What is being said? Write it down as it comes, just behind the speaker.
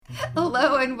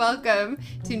Hello and welcome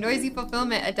to Noisy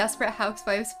Fulfillment, a Desperate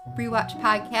Housewives rewatch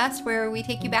podcast where we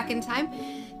take you back in time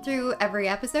through every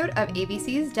episode of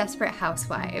ABC's Desperate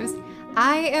Housewives.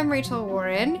 I am Rachel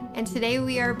Warren, and today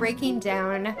we are breaking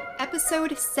down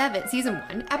episode 7, season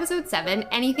 1, episode 7,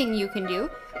 Anything You Can Do,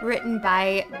 written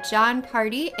by Jon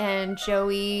Pardi and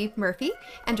Joey Murphy,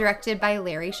 and directed by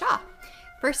Larry Shaw.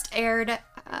 First aired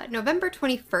November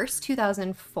 21st,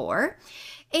 2004.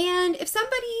 And if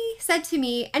somebody said to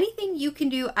me, anything you can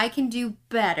do, I can do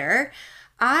better,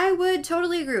 I would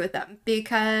totally agree with them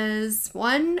because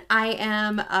one, I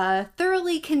am a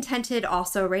thoroughly contented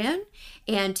also-ran,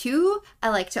 and two, I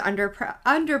like to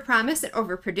under-promise and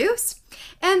overproduce,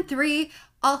 and three,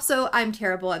 also, I'm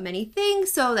terrible at many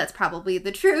things, so that's probably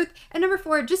the truth. And number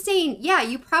four, just saying, yeah,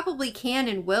 you probably can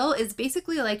and will is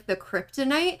basically like the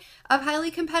kryptonite of highly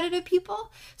competitive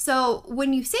people. So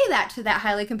when you say that to that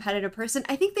highly competitive person,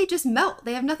 I think they just melt.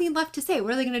 They have nothing left to say.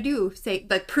 What are they going to do? Say,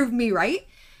 like, prove me right,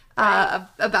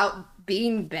 about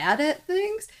being bad at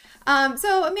things?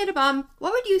 So Amanda Baum,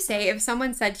 what would you say if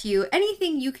someone said to you,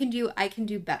 anything you can do, I can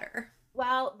do better?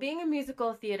 Well, being a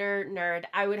musical theater nerd,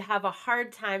 I would have a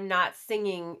hard time not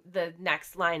singing the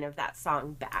next line of that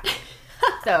song back.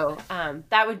 So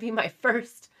that would be my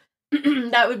first.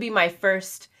 That would be my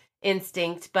first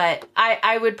instinct. But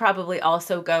I would probably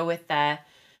also go with the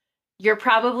 "you're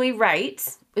probably right"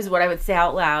 is what I would say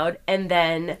out loud, and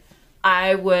then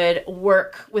I would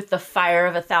work with the fire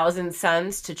of 1,000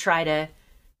 suns to try to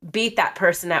beat that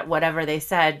person at whatever they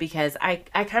said, because I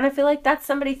kind of feel like that's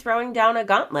somebody throwing down a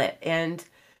gauntlet. And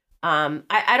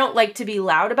I don't like to be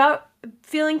loud about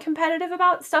feeling competitive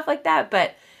about stuff like that,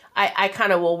 but I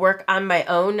kind of will work on my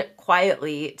own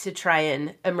quietly to try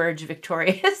and emerge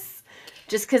victorious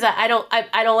just because I don't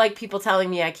like people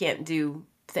telling me I can't do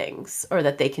things or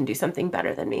that they can do something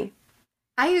better than me.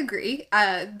 I agree,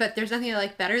 but there's nothing I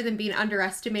like better than being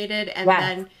underestimated, and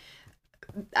then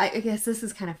I guess this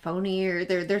is kind of phony, or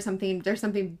there's something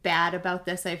bad about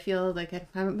this. I feel like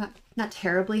I'm not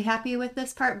terribly happy with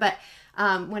this part, but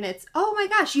when it's, oh my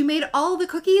gosh, you made all the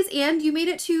cookies and you made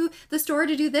it to the store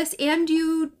to do this and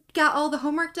you got all the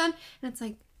homework done, and it's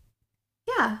like,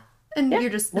 yeah, and you're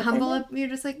just humble. You're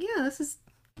just like, yeah,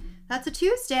 that's a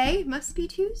Tuesday. Must be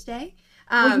Tuesday.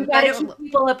 Well, you gotta keep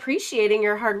people appreciating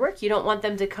your hard work. You don't want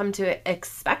them to come to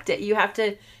expect it. You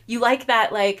like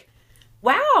that, like,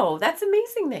 wow, that's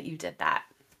amazing that you did that.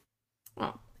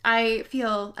 Well, I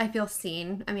feel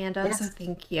seen, Amanda, yes. So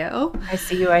thank you. I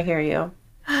see you, I hear you.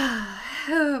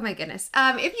 Oh my goodness.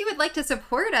 If you would like to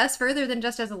support us further than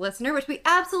just as a listener, which we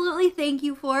absolutely thank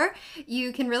you for,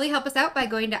 you can really help us out by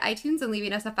going to iTunes and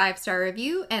leaving us a 5-star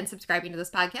review and subscribing to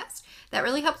this podcast. That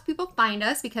really helps people find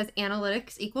us because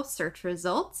analytics equals search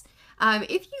results.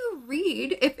 If you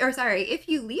leave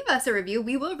us a review,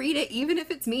 we will read it, even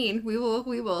if it's mean. We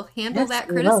will handle that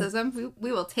criticism.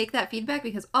 We will take that feedback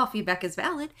because all feedback is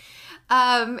valid. We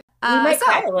might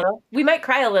cry a little. We might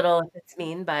cry a little if it's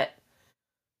mean, but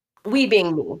we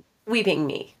being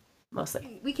me,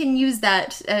 mostly. We can use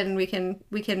that, and we can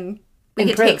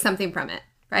take something from it,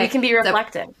 right? We can be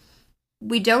reflective. So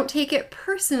we don't take it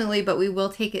personally, but we will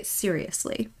take it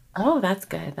seriously. Oh, that's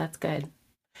good. That's good.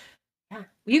 Yeah.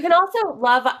 You can also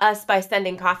love us by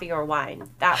sending coffee or wine.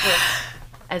 That works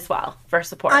as well for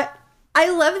support. I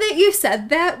love that you said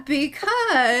that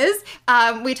because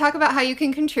we talk about how you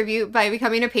can contribute by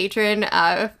becoming a patron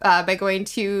by going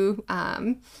to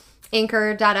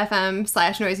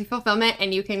anchor.fm/noisyfulfillment,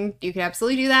 and you can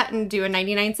absolutely do that and do a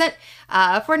 99-cent,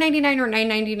 $4.99 or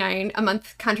 $9.99 a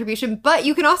month contribution. But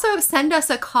you can also send us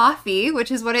a coffee,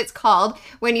 which is what it's called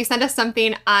when you send us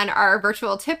something on our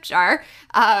virtual tip jar,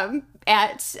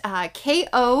 at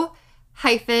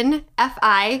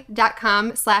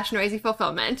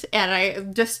ko-fi.com/noisyfulfillment. And I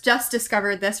just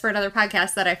discovered this for another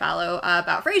podcast that I follow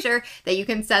about Frasier, that you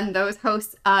can send those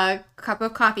hosts a cup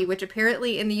of coffee, which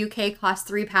apparently in the UK costs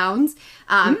 £3.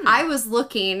 I was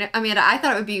looking, Amanda, I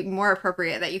thought it would be more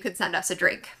appropriate that you could send us a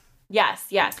drink.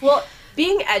 Yes. Well,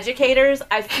 being educators,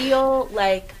 I feel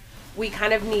like we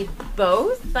kind of need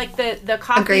both. Like the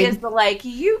coffee Agreed. Is the like,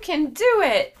 you can do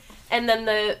it. And then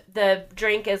the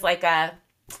drink is like a,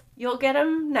 you'll get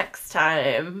them next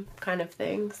time kind of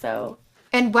thing. So,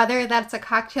 and whether that's a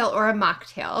cocktail or a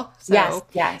mocktail. So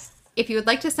yes. If you would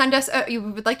like to send us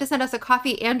a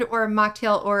coffee and or a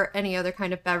mocktail or any other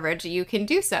kind of beverage, you can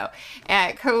do so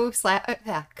at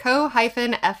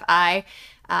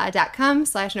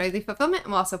ko-fi.com/noisyfulfillment, and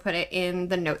we'll also put it in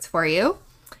the notes for you.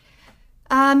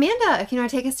 Amanda, if you want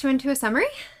to take us into a summary.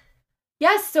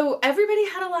 Yes, so everybody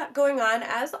had a lot going on,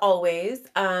 as always.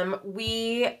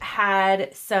 We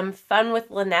had some fun with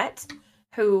Lynette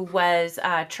who was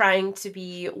trying to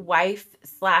be wife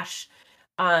slash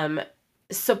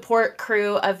support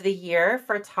crew of the year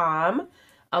for Tom.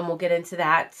 We'll get into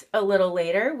that a little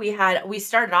later. We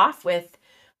started off with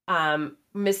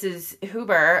Mrs.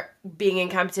 Huber being in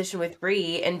competition with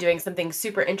Bree and doing something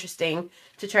super interesting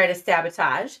to try to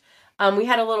sabotage. We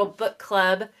had a little book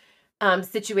club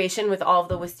situation with all of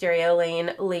the Wisteria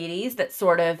Lane ladies that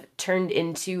sort of turned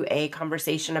into a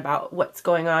conversation about what's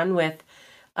going on with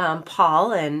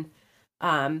Paul and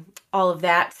all of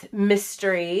that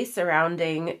mystery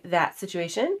surrounding that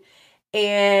situation.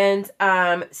 And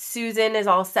Susan is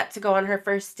all set to go on her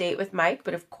first date with Mike,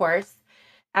 but of course,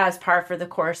 as par for the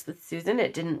course with Susan,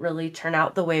 it didn't really turn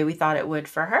out the way we thought it would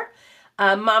for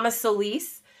her. Mama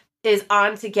Solis is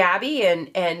on to Gabby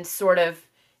and sort of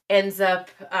ends up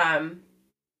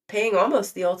paying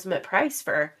almost the ultimate price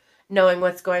for knowing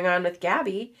what's going on with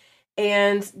Gabby.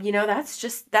 And, that's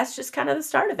just kind of the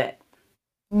start of it.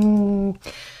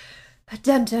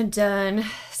 Dun, dun, dun.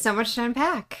 So much to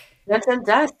unpack. Dun, dun,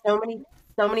 dun.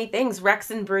 So many things.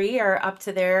 Rex and Bree are up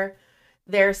to their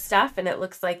stuff, and it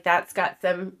looks like that's got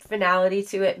some finality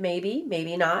to it.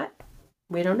 Maybe not.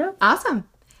 We don't know. Awesome.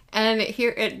 And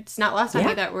here, it's not lost on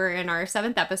me that we're in our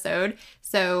 7th episode.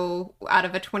 So out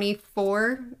of a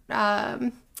 24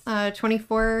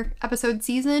 episode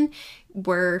season,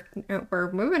 we're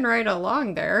moving right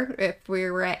along there. If we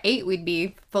were at 8, we'd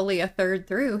be fully a third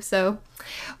through. So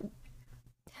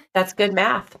that's good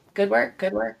math. Good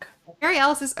work. Mary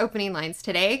Alice's opening lines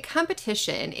today: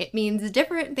 competition. It means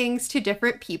different things to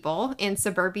different people. In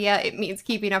suburbia, it means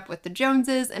keeping up with the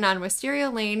Joneses, and on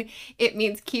Wisteria Lane, it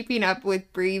means keeping up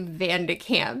with Bree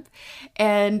Vandekamp.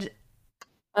 And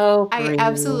I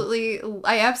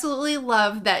absolutely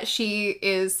love that she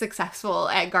is successful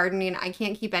at gardening. I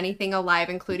can't keep anything alive,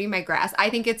 including my grass. I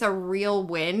think it's a real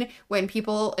win when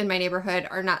people in my neighborhood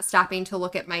are not stopping to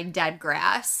look at my dead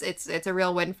grass. It's a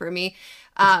real win for me.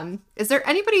 Is there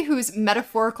anybody whose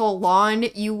metaphorical lawn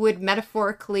you would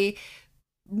metaphorically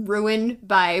ruin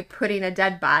by putting a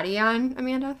dead body on,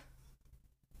 Amanda?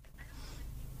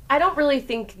 I don't really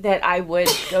think that I would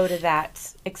go to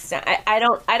that extent. I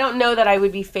don't know that I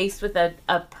would be faced with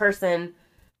a person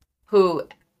who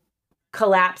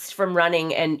collapsed from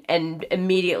running and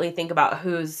immediately think about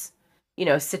whose,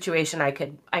 situation I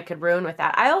could ruin with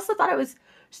that. I also thought it was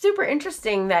super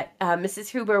interesting that Mrs.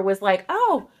 Huber was like,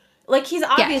 oh, like he's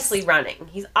obviously running.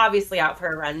 He's obviously out for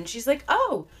a run. And she's like,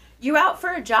 oh, you out for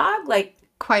a jog? Like,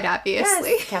 quite obviously.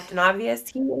 Yes, Captain Obvious.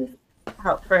 He is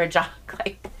out for a jog.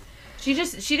 Like, she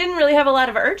didn't really have a lot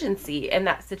of urgency in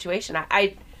that situation.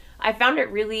 I found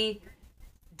it really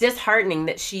disheartening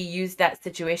that she used that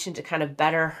situation to kind of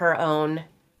better her own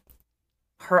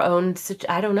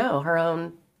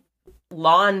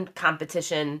lawn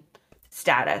competition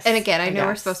status. And again, I know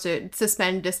we're supposed to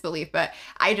suspend disbelief, but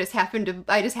I just have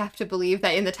to believe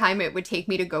that in the time it would take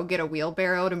me to go get a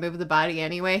wheelbarrow to move the body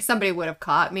anyway, somebody would have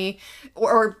caught me,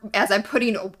 or as I'm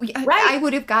putting, I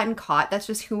would have gotten caught. That's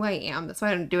just who I am. That's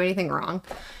why I don't do anything wrong.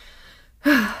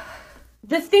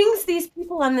 The things these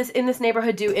people in this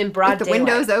neighborhood do in broad daylight. The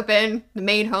windows open, the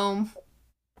maid home.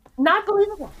 Not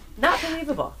believable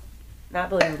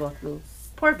to me.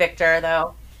 Poor Victor,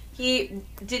 though.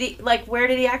 Where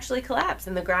did he actually collapse?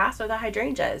 In the grass or the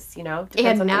hydrangeas?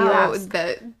 And now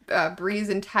Bree's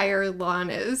entire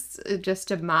lawn is just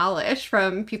demolished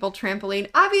from people trampling.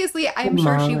 Obviously, I'm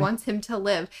sure she wants him to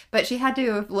live, but she had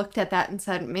to have looked at that and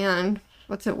said, man,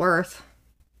 what's it worth?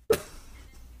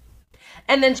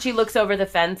 And then she looks over the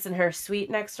fence and her sweet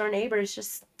next door neighbor is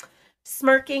just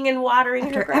smirking and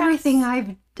watering her grass.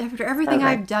 After everything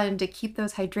I've done to keep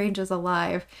those hydrangeas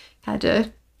alive, had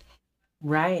to...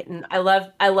 Right. And I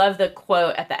love the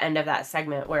quote at the end of that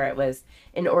segment where it was,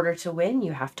 in order to win,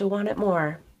 you have to want it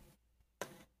more.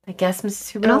 I guess Mrs.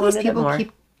 Huber wanted it more.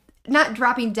 Keep not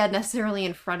dropping dead necessarily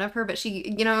in front of her, but she,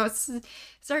 it's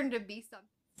starting to be something.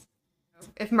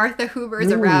 If Martha Hoover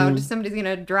is around, somebody's going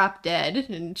to drop dead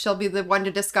and she'll be the one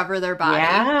to discover their body.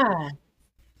 Yeah.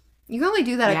 You can only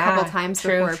do that a couple times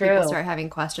before people start having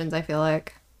questions, I feel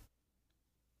like.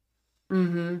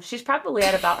 Mm-hmm. She's probably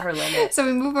at about her limit. So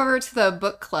we move over to the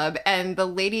book club, and the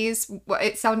ladies,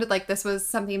 it sounded like this was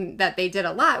something that they did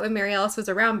a lot when Mary Alice was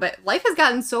around, but life has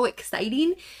gotten so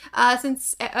exciting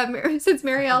since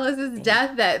Mary Alice's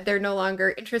death that they're no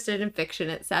longer interested in fiction,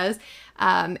 it says.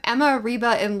 Emma,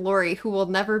 Reba, and Lori, who will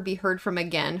never be heard from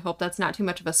again, hope that's not too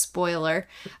much of a spoiler,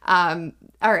 are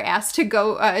asked to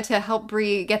go to help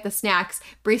Bree get the snacks.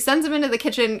 Bree sends them into the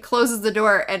kitchen, closes the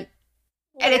door, and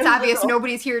it's obvious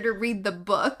nobody's here to read the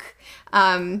book.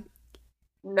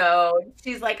 No,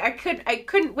 she's like, I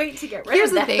couldn't wait to get rid Here's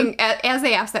of the them. thing: as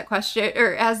they ask that question,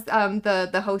 or as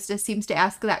the hostess seems to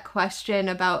ask that question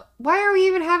about why are we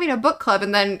even having a book club,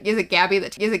 and then is it Gabby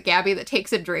that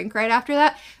takes a drink right after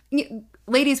that?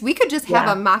 Ladies, we could just have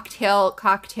Yeah. a mocktail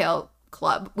cocktail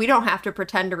club. We don't have to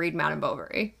pretend to read Madame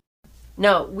Bovary.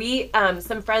 No, we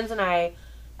some friends and I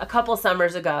a couple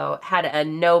summers ago had a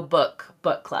no book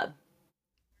club.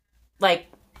 Like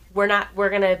we're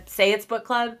gonna say it's book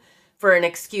club for an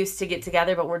excuse to get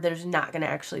together, but there's not gonna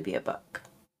actually be a book.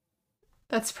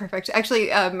 That's perfect. Actually,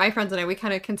 my friends and I, we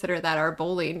kind of consider that our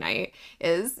bowling night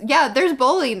is, yeah, there's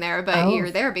bowling there, but Oh.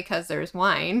 you're there because there's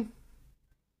wine.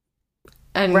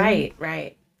 And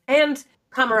Right. And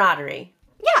camaraderie.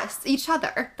 yes, each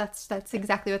other. That's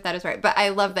exactly what that is, right? But I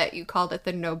love that you called it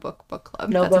the No Book Book Club.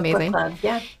 No That's book amazing. club.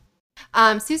 Yeah.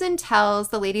 Susan tells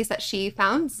the ladies that she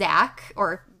found Zach,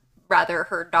 or rather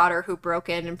her daughter who broke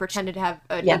in and pretended to have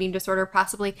an Yeah. eating disorder,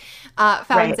 possibly, found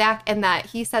Right. Zach, and that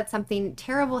he said something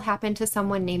terrible happened to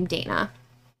someone named Dana.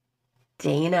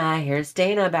 Dana, here's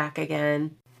Dana back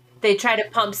again. They tried to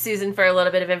pump Susan for a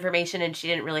little bit of information, and she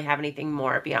didn't really have anything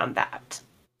more beyond that.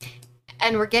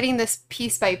 And we're getting this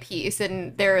piece by piece,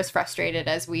 and they're as frustrated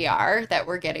as we are that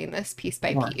we're getting this piece by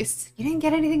Yeah. piece. You didn't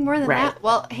get anything more than Right. that?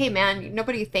 Well, hey man,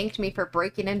 nobody thanked me for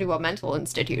breaking into a mental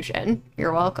institution.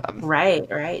 You're welcome.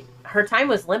 Right. Her time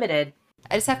was limited.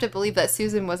 I just have to believe that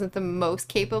Susan wasn't the most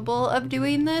capable of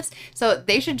doing this. So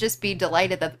they should just be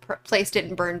delighted that the place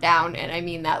didn't burn down. And I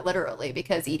mean that literally,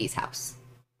 because Edie's house.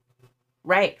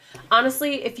 Right.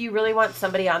 Honestly, if you really want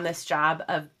somebody on this job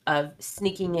of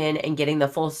sneaking in and getting the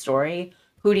full story,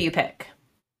 who do you pick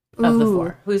of the Ooh.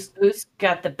 four? Who's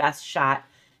got the best shot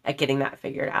at getting that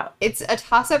figured out? It's a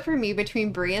toss-up for me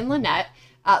between Brie and Lynette.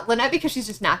 Lynette, because she's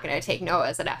just not going to take no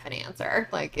as an effing answer.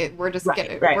 Like, we're just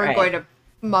Right, we're going to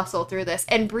muscle through this.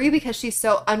 And Brie, because she's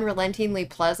so unrelentingly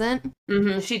pleasant.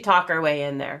 Mm-hmm. She'd talk her way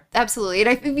in there. Absolutely.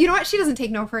 And you know what? She doesn't take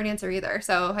no for an answer either.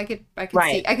 So I could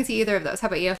Right. see either of those. How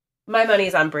about you? My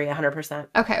money's on Brie 100%.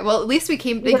 Okay, well, at least we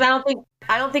came. Because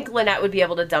I don't think Lynette would be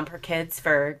able to dump her kids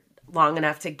for long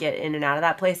enough to get in and out of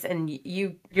that place, and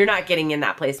you're not getting in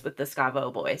that place with the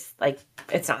Scavo boys. Like,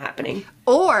 it's not happening.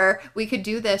 Or we could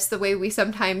do this the way we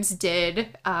sometimes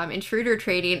did intruder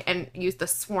trading and use the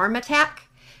swarm attack.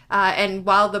 And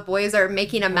while the boys are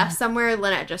making a mess somewhere,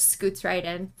 Lynette just scoots right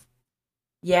in.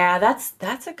 Yeah,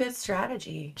 that's a good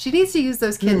strategy. She needs to use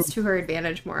those kids to her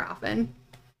advantage more often.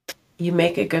 You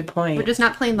make a good point. We're just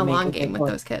not playing the Make a long good game with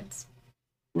point. those kids.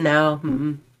 No.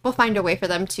 Mm-mm. We'll find a way for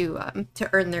them to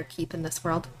earn their keep in this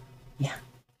world. Yeah,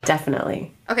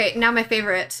 definitely. Okay, now my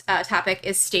favorite topic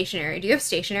is stationery. Do you have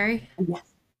stationery? Yes.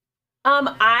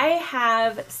 I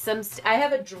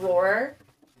have a drawer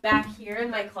back here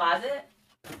in my closet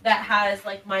that has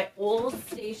like my old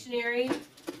stationery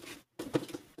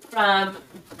from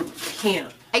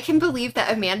camp. I can believe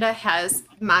that Amanda has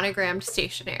monogrammed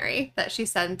stationery that she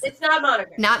sends. It's not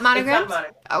monogrammed. Not monogrammed? It's not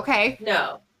monogrammed. Okay.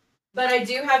 No. But I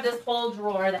do have this whole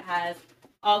drawer that has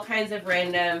all kinds of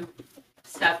random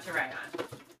stuff to write on.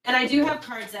 And I do have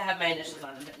cards that have my initials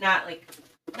on them, but not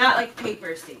like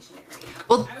paper stationery.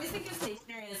 Well, I always think of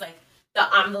stationery as like the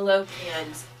envelope and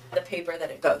the paper that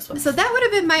it goes with. so that would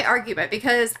have been my argument,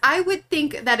 because I would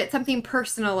think that it's something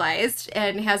personalized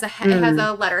and has has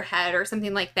a letterhead or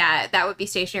something like that. That would be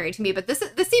stationery to me. But this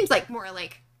seems like more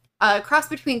like a cross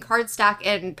between cardstock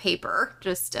and paper,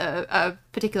 just a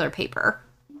particular paper.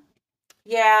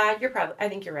 Yeah, I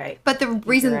think you're right. But the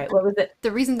reason, Right. What was it?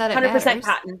 the reason that it 100% matters,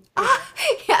 cotton.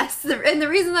 yes, and the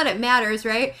reason that it matters,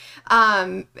 right,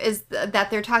 is that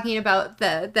they're talking about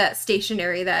that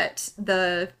stationery that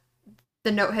the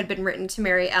note had been written to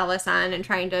Mary Alice on, and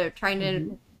trying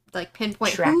to like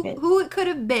pinpoint Track it. who it could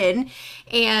have been.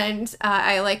 And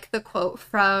I like the quote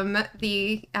from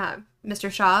the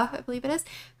Mr. Shaw, I believe it is,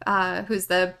 who's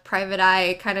the private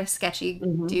eye kind of sketchy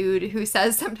dude who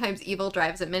says sometimes evil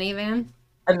drives a minivan.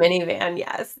 A minivan,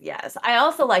 yes. I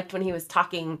also liked when he was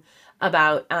talking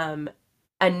about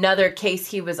another case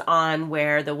he was on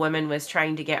where the woman was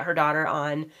trying to get her daughter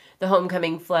on the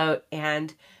homecoming float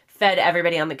and fed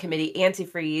everybody on the committee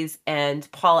antifreeze,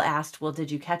 and Paul asked, well,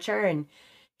 did you catch her? And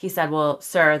he said, well,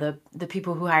 sir, the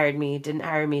people who hired me didn't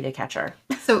hire me to catch her.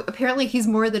 So apparently he's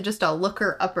more than just a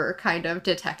looker-upper kind of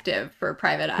detective for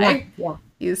Private Eye.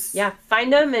 Yeah,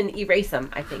 find them and erase them,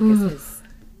 I think, is his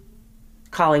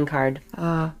calling card.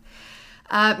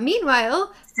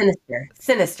 Meanwhile,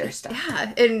 Sinister stuff.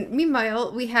 yeah, and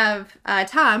meanwhile, we have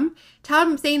Tom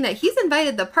saying that he's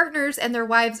invited the partners and their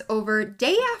wives over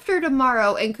day after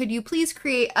tomorrow, and could you please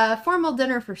create a formal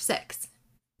dinner for 6?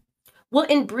 Well,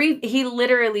 in Brie, he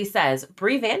literally says,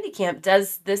 Brie Vandekamp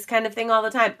does this kind of thing all the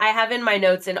time. I have in my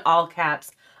notes in all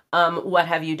caps, what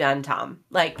have you done, Tom?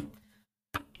 Like,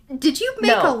 did you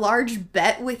make no. a large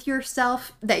bet with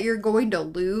yourself that you're going to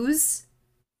lose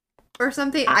or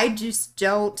something? I just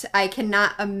don't. I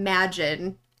cannot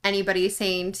imagine anybody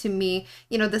saying to me,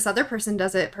 you know, this other person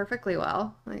does it perfectly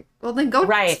well. Like, well, then go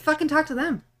fucking talk to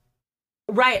them.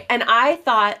 Right. And I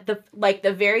thought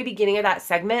the very beginning of that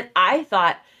segment, I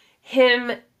thought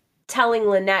him telling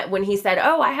Lynette when he said,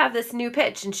 oh, I have this new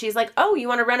pitch. And she's like, oh, you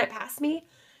want to run it past me?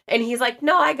 And he's like,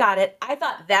 no, I got it. I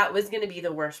thought that was going to be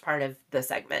the worst part of the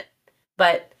segment.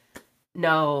 But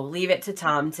no, leave it to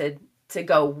Tom to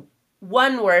go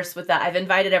one worse with that. I've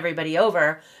invited everybody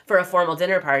over for a formal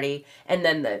dinner party. And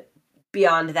then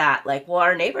beyond that, like, well,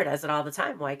 our neighbor does it all the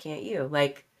time. Why can't you?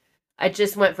 Like, I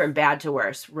just went from bad to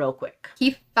worse real quick.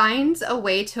 He finds a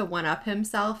way to one-up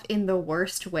himself in the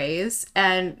worst ways.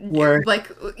 And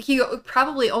like, he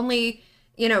probably only,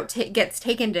 you know, gets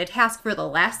taken to task for the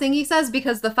last thing he says,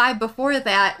 because the 5 before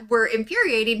that were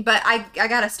infuriating, but I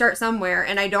gotta start somewhere,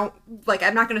 and I don't, like,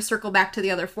 I'm not gonna circle back to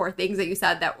the other 4 things that you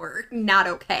said that were not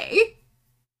okay.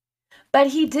 But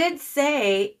he did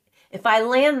say, if I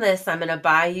land this, I'm gonna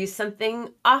buy you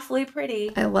something awfully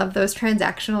pretty. I love those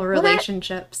transactional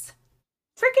relationships.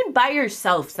 Freaking buy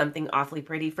yourself something awfully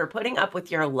pretty for putting up with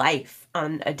your life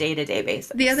on a day-to-day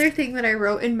basis. The other thing that I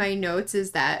wrote in my notes is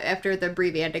that after the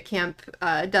Brie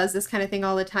Vandekamp does this kind of thing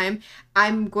all the time,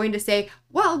 I'm going to say,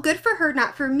 well, good for her,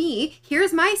 not for me.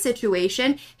 Here's my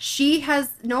situation. She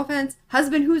has, no offense,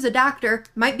 husband who's a doctor,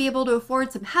 might be able to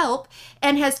afford some help,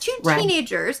 and has 2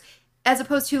 teenagers, as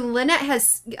opposed to Lynette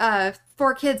has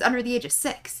 4 kids under the age of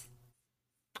 6.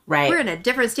 Right. We're in a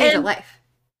different stage of life.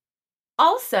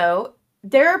 Also,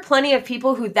 there are plenty of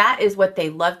people who that is what they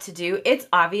love to do. It's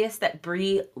obvious that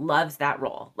Brie loves that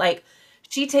role. Like,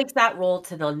 she takes that role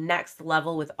to the next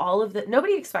level with all of the...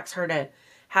 Nobody expects her to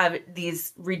have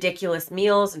these ridiculous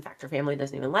meals. In fact, her family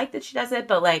doesn't even like that she does it.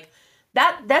 But, like,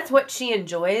 that's what she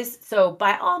enjoys. So,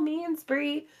 by all means,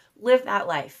 Brie, live that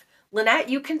life. Lynette,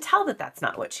 you can tell that that's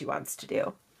not what she wants to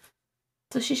do.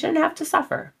 So she shouldn't have to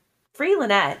suffer. Free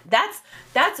Lynette.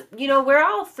 That's you know, we're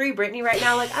all free Britney right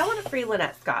now. Like, I want to free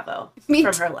Lynette Scavo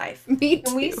from her life. Me too.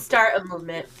 Can we start a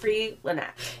movement? Free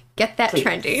Lynette. Get that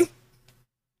trending.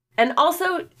 And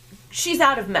also, she's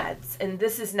out of meds, and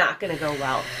this is not going to go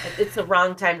well. It's the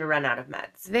wrong time to run out of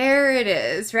meds. There it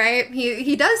is, right?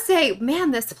 He does say,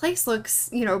 man, this place looks,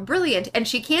 you know, brilliant. And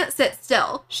she can't sit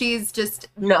still. She's just...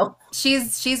 No.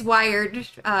 She's wired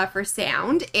for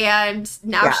sound, and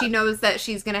now she knows that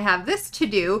she's going to have this to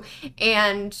do,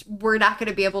 and we're not going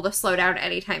to be able to slow down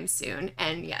anytime soon.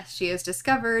 And yes, she has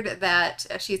discovered that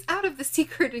she's out of the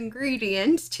secret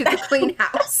ingredient to the clean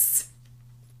house.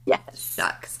 Yes.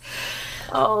 Sucks.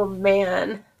 Oh,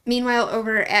 man. Meanwhile,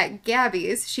 over at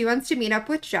Gabby's, she wants to meet up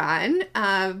with John,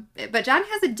 but John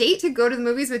has a date to go to the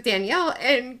movies with Danielle,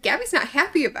 and Gabby's not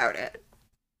happy about it.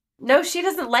 No, she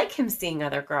doesn't like him seeing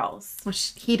other girls. Well,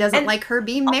 he doesn't like her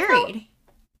being married.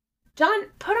 John,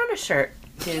 put on a shirt,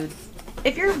 dude.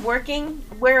 If you're working,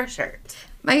 wear a shirt.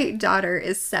 My daughter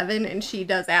is 7, and she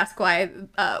does ask why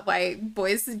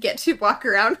boys get to walk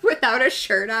around without a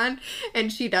shirt on,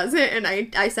 and she doesn't. And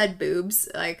I said boobs,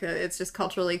 like, it's just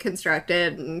culturally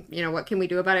constructed, and, you know, what can we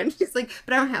do about it? And she's like,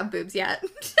 but I don't have boobs yet.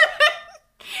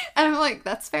 And I'm like,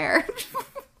 that's fair.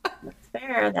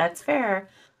 That's fair.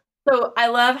 So I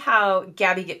love how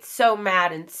Gabby gets so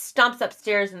mad and stomps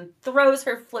upstairs and throws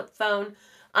her flip phone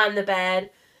on the bed.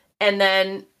 And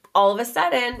then all of a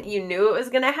sudden, you knew it was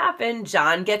going to happen.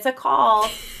 John gets a call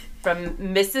from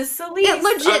Mrs. Solis. It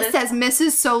legit says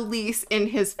Mrs. Solis in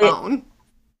his phone.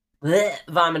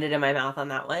 Vomited in my mouth on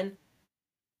that one.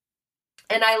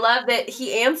 And I love that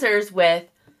he answers with,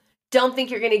 don't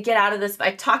think you're going to get out of this by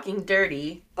talking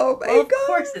dirty. Oh my God. Of gosh.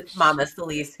 course it's Mama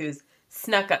Solis who's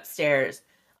snuck upstairs.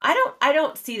 I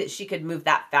don't see that she could move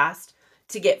that fast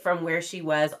to get from where she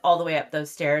was all the way up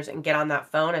those stairs and get on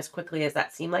that phone as quickly as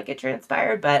that seemed like it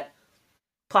transpired, but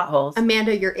plot holes.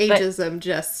 Amanda, your ageism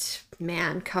just,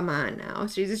 man, come on now.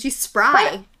 She's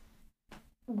spry.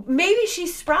 Maybe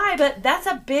she's spry, but that's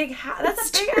a big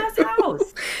ass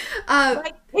house.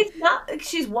 Like, it's not like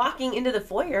she's walking into the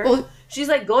foyer. Well, she's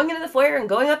like going into the foyer and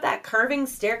going up that curving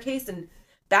staircase and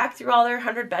back through all their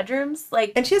 100 bedrooms,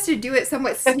 like, and she has to do it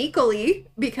somewhat sneakily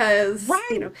because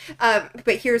you know.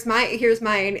 But here's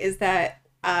mine is that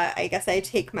I guess I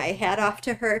take my hat off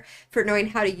to her for knowing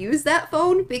how to use that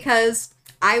phone, because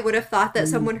I would have thought that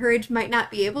someone her age might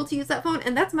not be able to use that phone,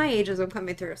 and that's my ageism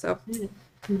coming through. So,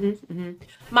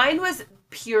 mine was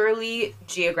purely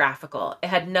geographical. It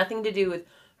had nothing to do with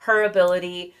her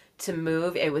ability to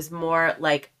move. It was more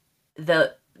like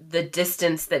the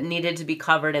distance that needed to be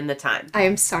covered in the time. I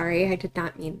am sorry. I did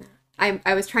not mean that.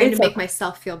 I was trying It's to make okay.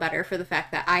 myself feel better for the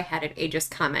fact that I had an ageist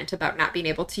comment about not being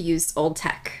able to use old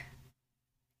tech.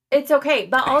 It's okay.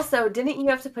 But also, didn't you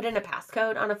have to put in a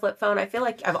passcode on a flip phone? I feel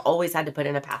like I've always had to put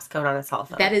in a passcode on a cell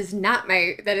phone. That is not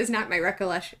my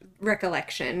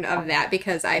recollection of that,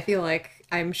 because I feel like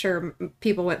I'm sure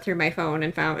people went through my phone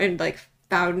and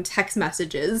found text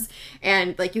messages,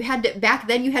 and like you had to, back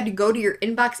then you had to go to your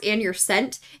inbox and your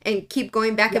sent and keep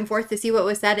going back and forth to see what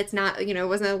was said. It's not, it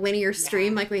wasn't a linear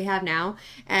stream like we have now.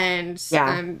 And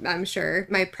I'm sure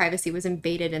my privacy was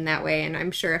invaded in that way, and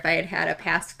I'm sure if I had had a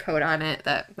passcode on it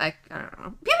that I don't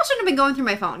know. People shouldn't have been going through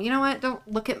my phone. You know what? Don't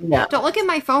look at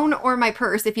my phone or my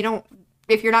purse if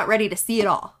you're not ready to see it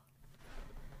all.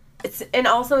 It's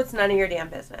none of your damn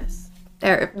business.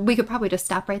 There, we could probably just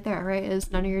stop right there, right? It's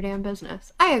none of your damn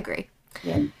business. I agree.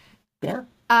 Yeah.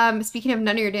 Speaking of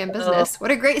none of your damn business,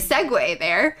 what a great segue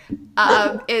there.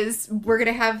 Is we're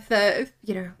gonna have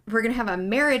a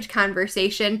marriage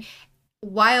conversation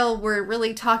while we're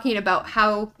really talking about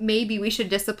how maybe we should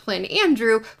discipline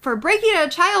Andrew for breaking a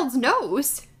child's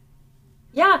nose.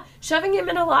 Yeah, shoving him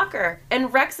in a locker.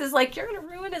 And Rex is like, you're gonna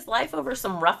ruin his life over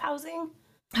some roughhousing?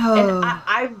 Oh. And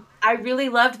I really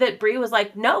loved that Bree was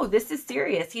like, no, this is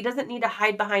serious. He doesn't need to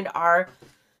hide behind our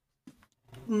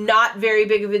not very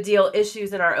big of a deal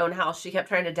issues in our own house. She kept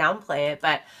trying to downplay it,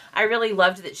 but I really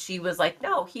loved that she was like,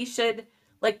 no, he should,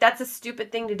 like, that's a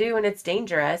stupid thing to do and it's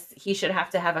dangerous. He should have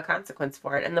to have a consequence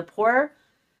for it. And the poor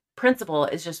principal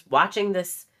is just watching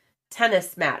this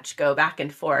tennis match go back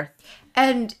and forth.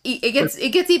 And it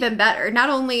gets even better. Not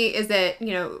only is it,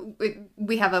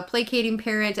 we have a placating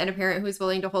parent and a parent who's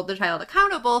willing to hold the child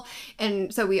accountable.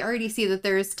 And so we already see that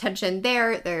there's tension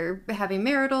there. They're having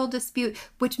marital dispute,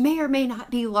 which may or may not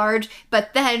be large.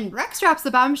 But then Rex drops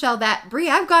the bombshell that, Bree,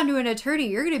 I've gone to an attorney.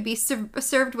 You're going to be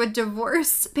served with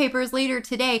divorce papers later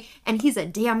today. And he's a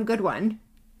damn good one.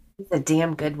 He's a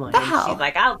damn good one. And she's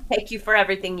like, I'll take you for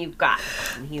everything you've got.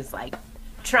 And he's like,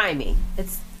 try me.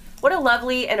 What a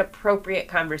lovely and appropriate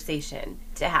conversation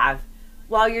to have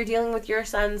while you're dealing with your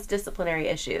son's disciplinary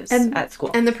issues at school.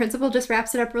 And the principal just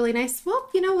wraps it up really nice. Well,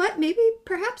 you know what? Maybe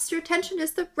perhaps your tension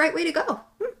is the right way to go.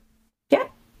 Yeah.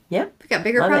 We got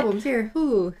bigger problems here.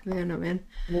 Ooh, man, oh man.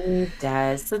 It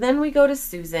does. So then we go to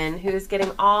Susan, who's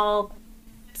getting all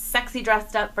sexy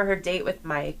dressed up for her date with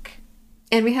Mike.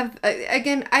 And we have,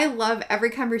 again, I love every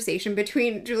conversation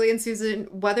between Julie and Susan,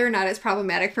 whether or not it's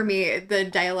problematic for me. The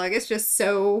dialogue is just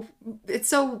it's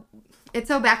so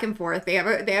back and forth. They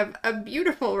have a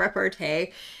beautiful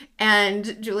repartee.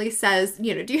 And Julie says,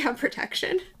 do you have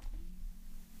protection?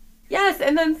 Yes.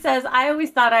 And then says, I always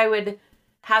thought I would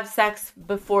have sex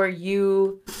for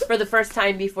the first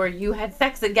time before you had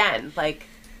sex again. Like,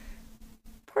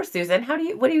 poor Susan.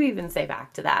 What do you even say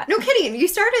back to that? No kidding. You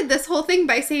started this whole thing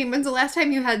by saying, when's the last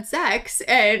time you had sex?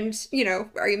 And,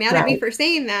 are you mad at me for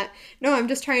saying that? No, I'm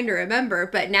just trying to remember.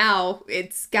 But now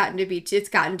it's gotten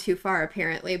too far,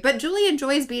 apparently. But Julie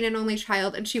enjoys being an only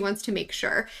child, and she wants to make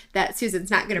sure that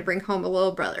Susan's not going to bring home a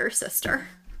little brother or sister.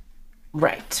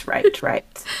 Right. So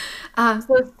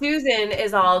Susan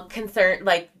is all concerned,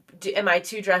 like, am I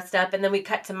too dressed up? And then we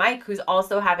cut to Mike, who's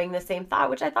also having the same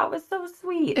thought, which I thought was so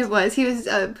sweet. It was. He was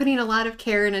putting a lot of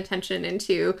care and attention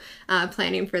into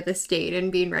planning for this date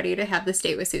and being ready to have this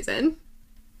date with Susan.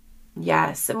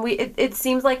 Yes. And it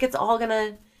seems like it's all going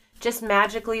to just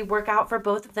magically work out for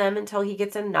both of them until he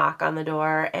gets a knock on the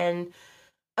door. And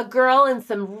a girl in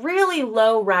some really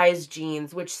low-rise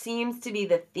jeans, which seems to be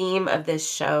the theme of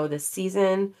this show this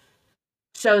season,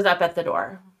 shows up at the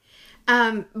door.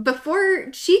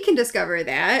 Before Susan can discover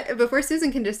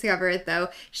it, though,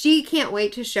 she can't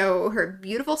wait to show her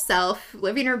beautiful self,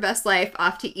 living her best life,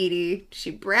 off to Edie.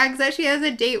 She brags that she has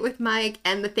a date with Mike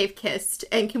and that they've kissed.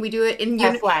 And can we do it in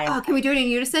unison? Oh, can we do it in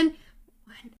unison?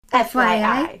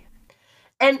 FYI.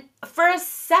 And for a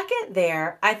second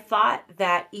there, I thought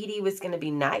that Edie was going to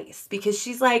be nice because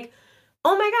she's like,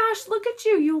 oh my gosh, look at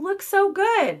you. You look so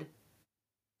good.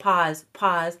 Pause.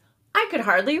 I could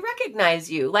hardly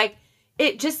recognize you. Like,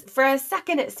 it just, for a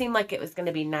second, it seemed like it was going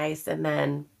to be nice, and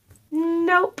then,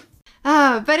 nope.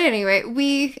 But anyway,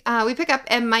 we pick up,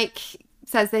 and Mike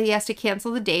says that he has to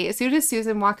cancel the date. As soon as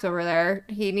Susan walks over there,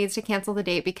 he needs to cancel the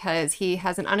date because he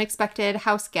has an unexpected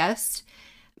house guest.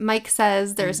 Mike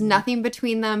says there's nothing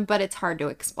between them, but it's hard to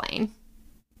explain.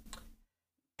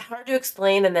 Hard to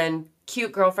explain, and then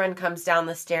cute girlfriend comes down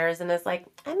the stairs and is like,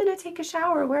 I'm going to take a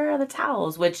shower. Where are the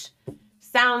towels? Which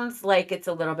sounds like it's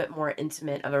a little bit more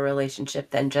intimate of a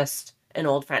relationship than just an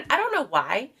old friend. I don't know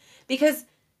why, because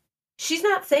she's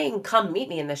not saying, come meet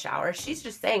me in the shower. She's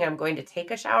just saying, I'm going to take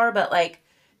a shower. But like,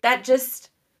 that just,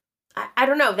 I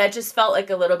don't know. That just felt like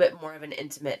a little bit more of an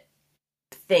intimate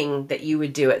thing that you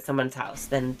would do at someone's house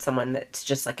than someone that's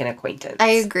just like an acquaintance. I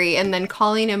agree. And then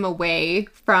calling him away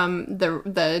from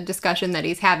the discussion that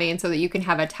he's having so that you can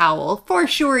have a towel. For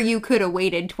sure, you could have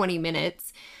waited 20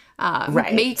 minutes.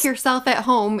 Right. Make yourself at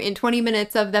home in 20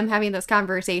 minutes of them having this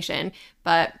conversation.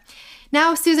 But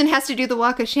now Susan has to do the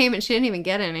walk of shame, and she didn't even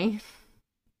get any.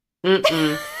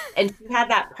 Mm-mm. And she had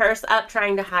that purse up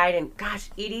trying to hide, and gosh,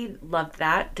 Edie loved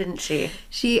that, didn't she?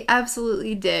 She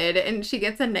absolutely did. And she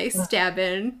gets a nice stab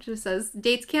in. She says,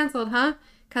 date's canceled, huh?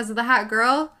 Because of the hot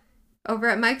girl over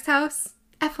at Mike's house?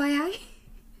 FYI.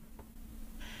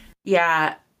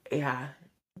 Yeah.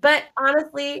 But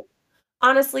honestly,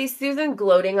 Susan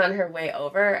gloating on her way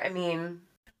over, I mean,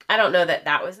 I don't know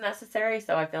that was necessary,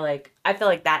 so I feel like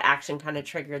that action kind of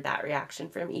triggered that reaction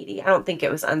from Edie. I don't think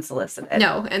it was unsolicited.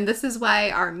 No, and this is why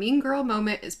our mean girl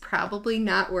moment is probably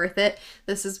not worth it.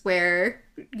 This is where,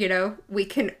 we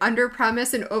can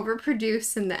underpromise and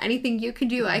overproduce, and that anything you can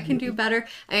do, I can do better.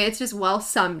 I mean, it's just well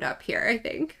summed up here, I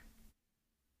think.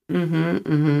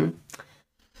 So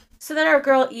then our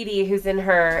girl Edie, who's in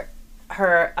her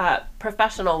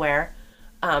professional wear,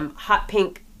 hot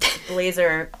pink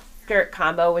blazer skirt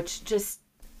combo, which just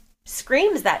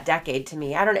screams that decade to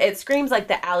me. I don't know. It screams like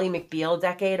the Ally McBeal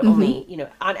decade. Only,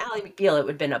 on Ally McBeal, it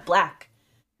would have been a black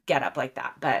getup like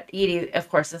that. But Edie, of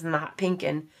course, is in the hot pink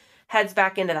and heads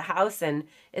back into the house and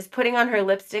is putting on her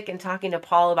lipstick and talking to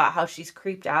Paul about how she's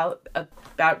creeped out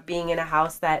about being in a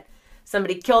house that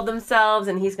somebody killed themselves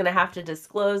and he's going to have to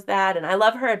disclose that. And I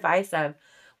love her advice of,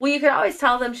 well, you could always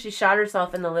tell them she shot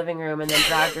herself in the living room and then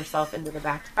dragged herself into the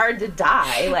backyard to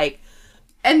die. Like,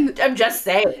 and I'm just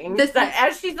saying,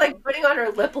 as she's like putting on her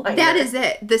lip liner. That is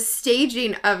it. The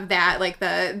staging of that, like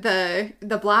the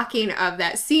blocking of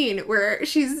that scene where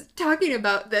she's talking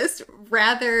about this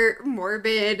rather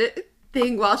morbid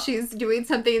thing while she's doing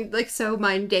something like so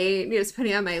mundane, just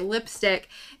putting on my lipstick.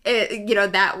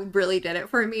 That really did it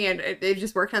for me, and it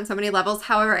just worked on so many levels.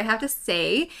 However, I have to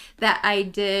say that I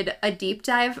did a deep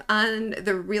dive on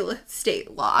the real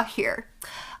estate law here.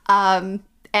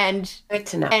 And good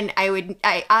to know. And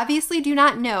I obviously do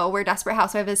not know where Desperate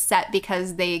Housewives is set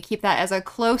because they keep that as a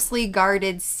closely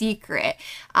guarded secret.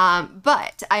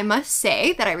 But I must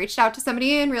say that I reached out to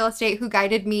somebody in real estate who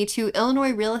guided me to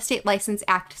Illinois Real Estate License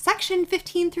Act Section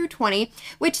 15 through 20,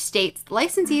 which states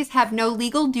licensees have no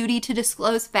legal duty to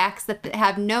disclose facts that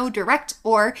have no direct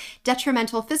or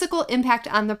detrimental physical impact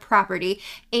on the property,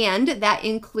 and that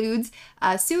includes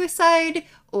suicide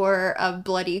or a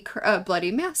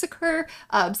bloody massacre,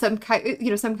 some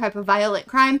type of violent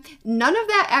crime. None of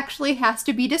that actually has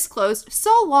to be disclosed,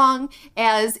 so long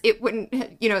as it wouldn't,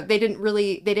 they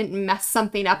didn't mess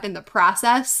something up in the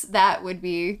process. That would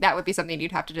be something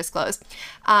you'd have to disclose.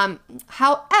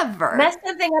 However, mess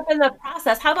something up in the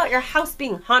process. How about your house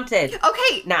being haunted?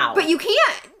 Okay, now, but you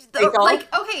can't.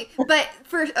 Okay, but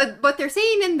for what they're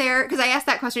saying in there, because I asked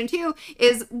that question too,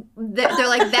 is that they're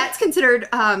like, that's considered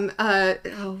I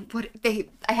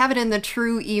have it in the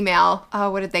true email.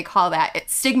 What did they call that?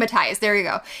 It's stigmatized. There you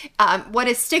go. What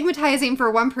is stigmatizing for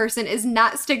one person is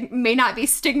may not be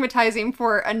stigmatizing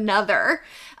for another.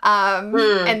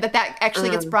 And that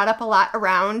actually gets brought up a lot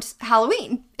around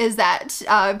Halloween, is that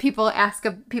people ask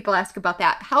about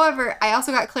that. However, I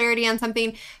also got clarity on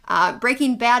something.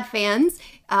 Breaking Bad fans,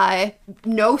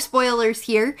 no spoilers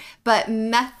here, but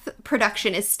meth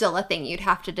production is still a thing you'd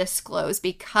have to disclose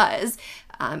because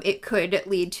it could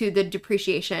lead to the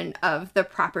depreciation of the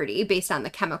property based on the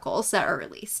chemicals that are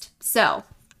released. So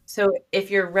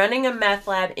if you're running a meth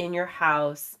lab in your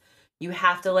house, you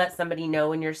have to let somebody know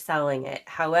when you're selling it.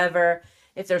 However,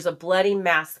 if there's a bloody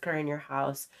massacre in your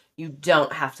house, you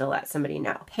don't have to let somebody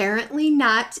know. Apparently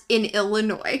not in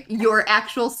Illinois. Your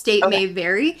actual state may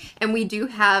vary, and we do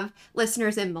have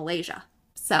listeners in Malaysia.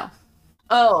 So.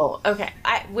 Oh, okay.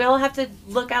 We'll have to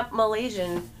look up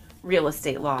Malaysian real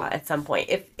estate law at some point.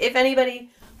 If anybody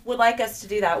would like us to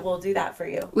do that, we'll do that for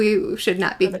you. We should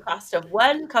not be. For the cost of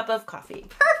 1 cup of coffee.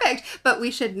 Perfect. But we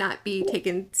should not be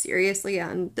taken seriously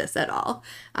on this at all.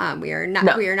 We are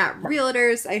not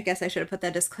realtors. I guess I should have put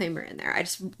that disclaimer in there. I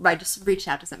just reached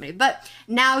out to somebody. But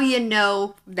now you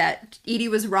know that Edie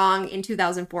was wrong in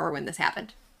 2004 when this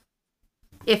happened.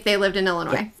 If they lived in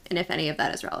Illinois, and if any of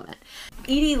that is relevant.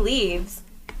 Edie leaves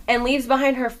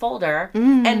behind her folder,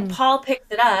 and Paul picks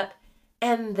it up.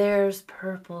 And there's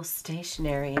purple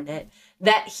stationery in it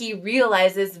that he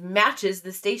realizes matches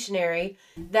the stationery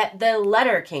that the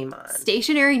letter came on.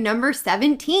 Stationery number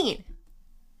 17.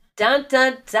 Dun,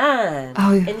 dun, dun.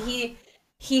 Oh, yeah. And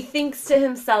he thinks to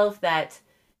himself that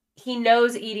he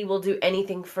knows Edie will do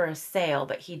anything for a sale,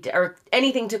 or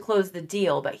anything to close the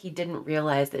deal, but he didn't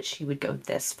realize that she would go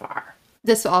this far.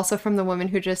 This also from the woman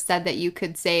who just said that you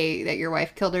could say that your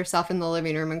wife killed herself in the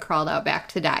living room and crawled out back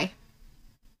to die.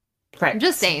 Right. I'm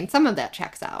just saying, some of that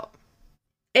checks out.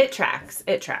 It tracks.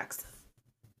 It tracks.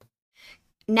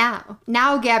 Now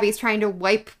Gabby's trying to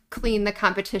wipe clean the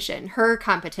competition, her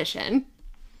competition.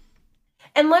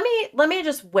 And let me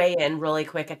just weigh in really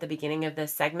quick at the beginning of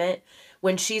this segment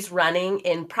when she's running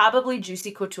in probably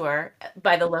Juicy Couture,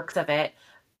 by the looks of it,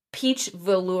 peach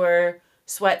velour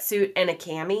sweatsuit and a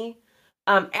cami.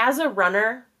 As a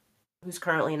runner, who's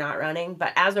currently not running,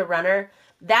 but as a runner,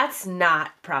 that's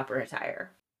not proper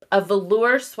attire. A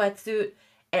velour sweatsuit,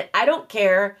 and I don't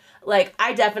care. Like,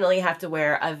 I definitely have to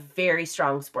wear a very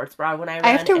strong sports bra when I run. I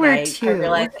have to wear two. I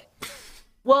realize,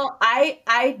 well,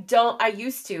 I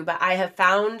used to, but I have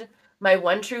found my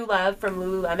one true love from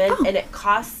Lululemon, and it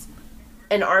costs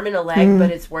an arm and a leg,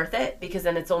 but it's worth it because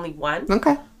then it's only one.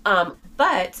 Okay.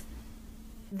 But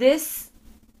this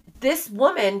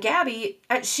woman, Gabby,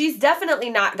 she's definitely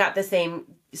not got the same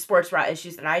sports bra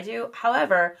issues that I do.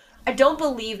 However, I don't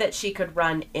believe that she could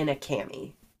run in a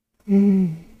cami.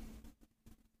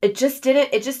 It just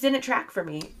didn't track for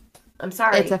me. I'm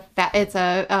sorry. It's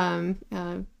a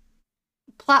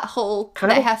plot hole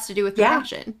that has to do with the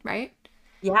fashion, right?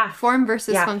 Yeah. Form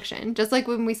versus function. Just like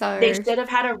when we saw They should have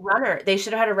had a runner. They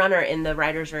should have had a runner in the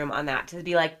writer's room on that to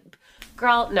be like,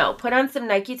 girl, no, put on some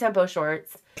Nike Tempo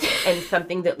shorts and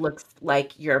something that looks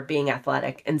like you're being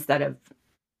athletic instead of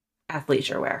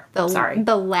athleisure wear. Sorry.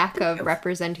 The lack of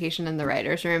representation in the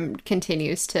writer's room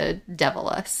continues to devil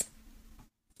us.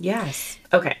 Yes.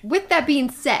 Okay. With that being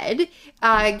said,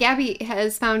 Gabby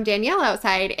has found Danielle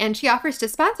outside, and she offers to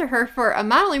sponsor her for a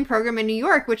modeling program in New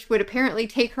York, which would apparently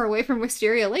take her away from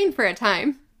Wisteria Lane for a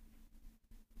time.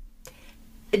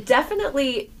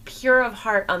 Definitely pure of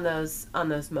heart on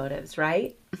those motives,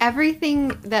 right? Everything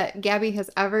that Gabby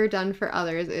has ever done for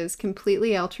others is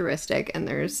completely altruistic, and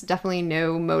there's definitely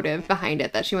no motive behind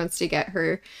it that she wants to get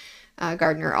her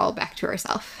gardener all back to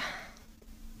herself.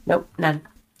 Nope, none.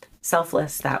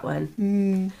 Selfless, that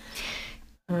one.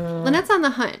 Lynette's on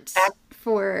the hunt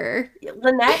for...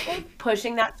 Lynette is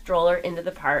pushing that stroller into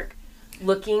the park,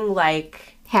 looking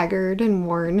like... haggard and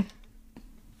worn.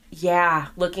 Yeah,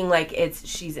 looking like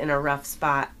she's in a rough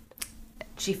spot.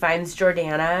 She finds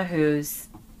Jordana, who's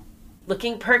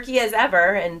looking perky as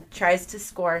ever, and tries to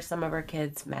score some of her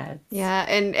kids' meds. Yeah,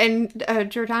 and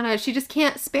Jordana, she just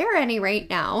can't spare any right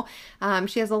now.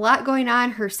 She has a lot going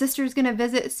on. Her sister's going to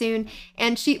visit soon,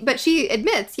 but she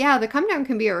admits, the come down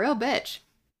can be a real bitch.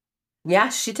 Yeah,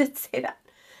 she did say that.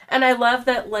 And I love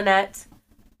that Lynette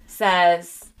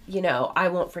says, I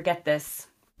won't forget this.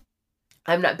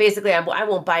 I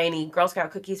won't buy any Girl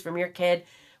Scout cookies from your kid.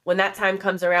 When that time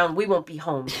comes around, we won't be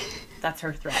home. That's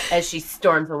her threat as she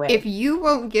storms away. If you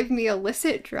won't give me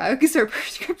illicit drugs or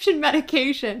prescription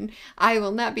medication, I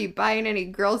will not be buying any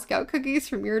Girl Scout cookies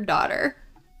from your daughter.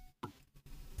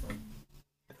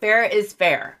 Fair is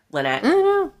fair, Lynette. I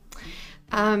know.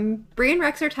 Bree and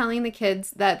Rex are telling the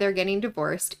kids that they're getting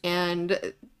divorced,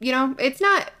 and it's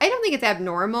not, I don't think it's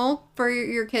abnormal for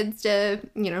your kids to,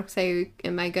 say,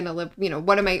 am I going to live,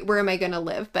 where am I going to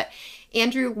live? But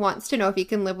Andrew wants to know if he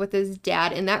can live with his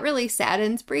dad, and that really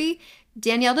saddens Bree.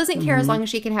 Danielle doesn't care as long as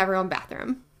she can have her own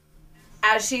bathroom.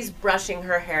 As she's brushing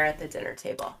her hair at the dinner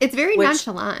table. It's very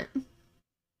nonchalant.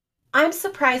 I'm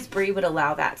surprised Bree would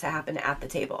allow that to happen at the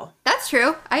table. That's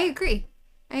true. I agree.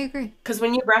 Because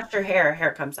when you brush your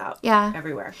hair comes out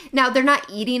everywhere. Now, they're not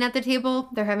eating at the table.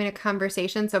 They're having a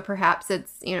conversation. So perhaps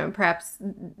it's, perhaps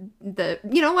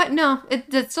no,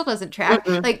 it still doesn't track.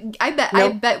 Mm-mm. Like, I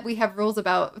bet we have rules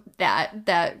about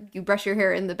that you brush your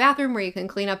hair in the bathroom where you can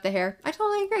clean up the hair. I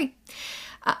totally agree.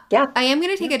 I am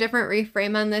going to take a different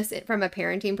reframe on this from a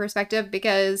parenting perspective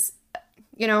because,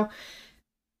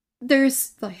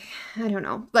 there's, like, I don't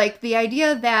know, like the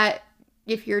idea that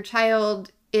if your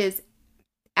child is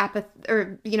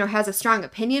has a strong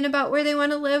opinion about where they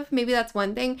want to live, maybe that's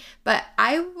one thing. But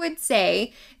I would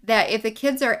say that if the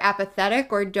kids are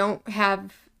apathetic or don't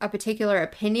have a particular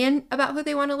opinion about who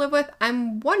they want to live with,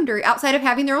 I'm wondering, outside of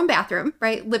having their own bathroom,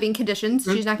 right? Living conditions.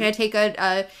 Mm-hmm. She's not going to take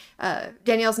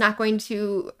Danielle's not going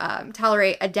to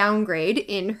tolerate a downgrade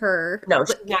in her... No,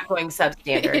 she's not going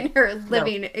substandard. In her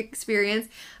living experience.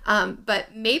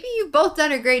 But maybe you've both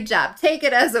done a great job. Take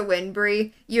it as a win,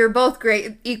 Bree. You're both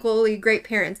equally great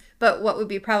parents. But what would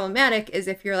be problematic is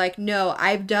if you're like, no,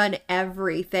 I've done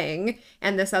everything,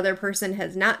 and this other person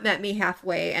has not met me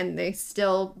halfway, and they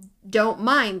still don't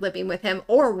mind living with him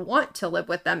or want to live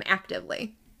with them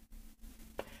actively.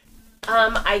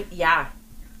 I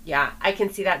can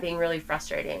see that being really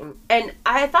frustrating. And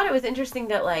I thought it was interesting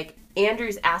that like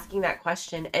Andrew's asking that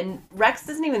question and Rex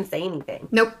doesn't even say anything.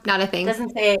 Nope, not a thing.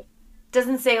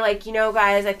 Doesn't say like,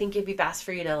 guys, I think it'd be best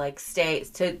for you to like stay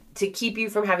to keep you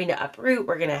from having to uproot.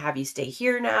 We're gonna have you stay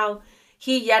here now.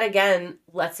 He yet again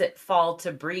lets it fall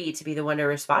to Bree to be the one to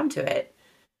respond to it.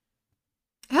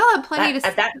 He'll have plenty to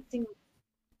say. That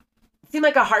seemed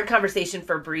like a hard conversation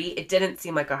for Bree. It didn't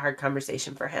seem like a hard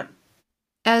conversation for him.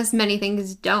 As many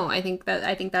things don't. I think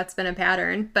that's been a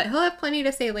pattern. But he'll have plenty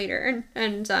to say later,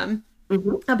 and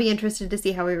I'll be interested to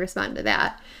see how we respond to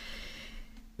that.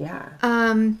 Yeah.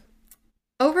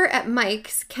 Over at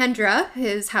Mike's, Kendra,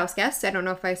 his house guest, I don't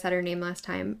know if I said her name last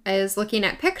time, is looking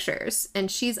at pictures,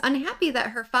 and she's unhappy that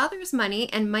her father's money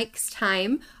and Mike's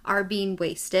time are being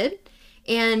wasted.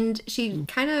 And she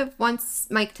kind of wants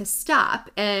Mike to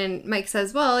stop. And Mike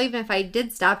says, well, even if I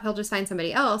did stop, he'll just find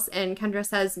somebody else. And Kendra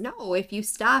says, no, if you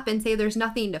stop and say there's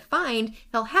nothing to find,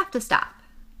 he'll have to stop.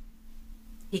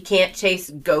 He can't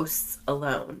chase ghosts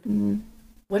alone. Mm-hmm.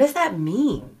 What does that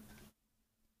mean?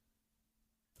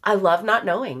 I love not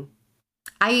knowing.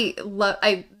 I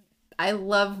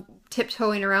love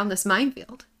tiptoeing around this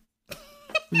minefield.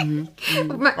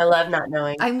 Mm-hmm. I love not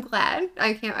knowing. I'm glad.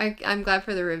 I'm glad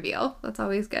for the reveal. That's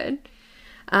always good.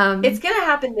 It's gonna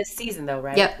happen this season, though,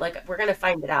 right? Yep. Like we're gonna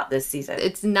find it out this season.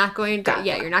 It's not going to.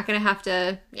 Yeah, you're not gonna have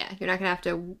to. Yeah, you're not gonna have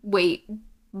to wait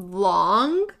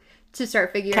long to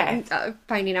start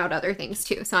finding out other things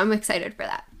too. So I'm excited for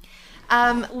that.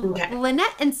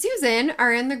 Lynette and Susan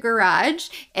are in the garage,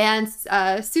 and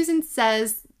Susan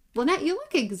says, "Lynette, you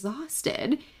look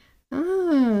exhausted."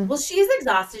 Well, she's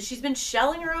exhausted. She's been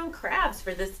shelling her own crabs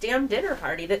for this damn dinner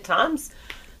party that Tom's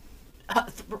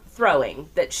throwing,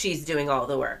 that she's doing all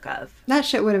the work of. That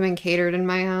shit would have been catered in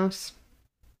my house.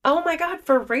 Oh my God,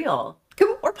 for real.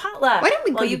 Or potluck. Why don't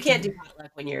we? Well, you can't do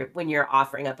potluck when you're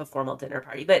offering up a formal dinner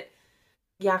party, but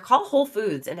yeah, call Whole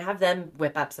Foods and have them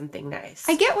whip up something nice.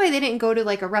 I get why they didn't go to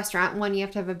like a restaurant. One, you have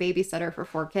to have a babysitter for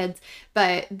 4 kids.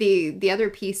 But the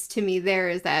other piece to me there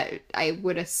is that I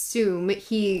would assume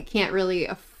he can't really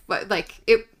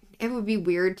it would be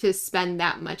weird to spend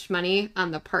that much money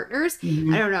on the partners.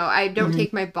 Mm-hmm. I don't know. I don't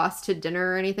take my boss to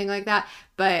dinner or anything like that.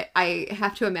 But I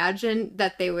have to imagine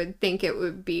that they would think it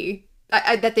would be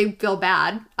that they feel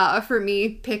bad for me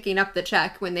picking up the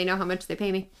check when they know how much they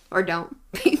pay me or don't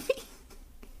pay me.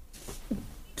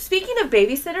 Speaking of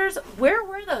babysitters, where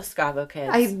were those Scavo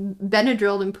kids? I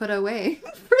Benadrylled and put away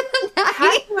for the night.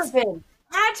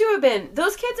 Had to have been.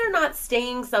 Those kids are not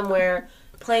staying somewhere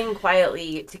playing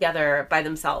quietly together by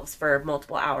themselves for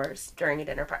multiple hours during a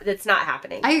dinner party. It's not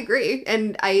happening. I agree.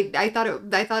 And I thought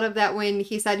of that when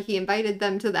he said he invited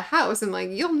them to the house. I'm like,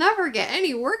 you'll never get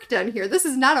any work done here. This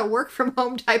is not a work from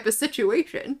home type of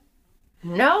situation.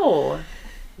 No.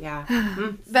 Yeah.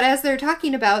 But as they're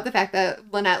talking about the fact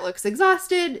that Lynette looks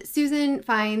exhausted, Susan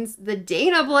finds the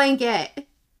Dana blanket.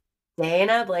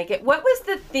 Dana blanket. What was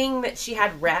the thing that she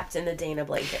had wrapped in the Dana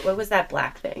blanket? What was that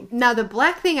black thing? Now, the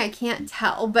black thing I can't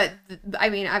tell, but I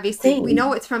mean, obviously we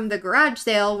know it's from the garage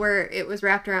sale where it was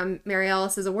wrapped around Mary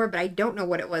Alice's award, but I don't know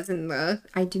what it was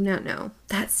I do not know.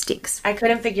 That stinks. I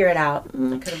couldn't figure it out.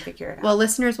 Well,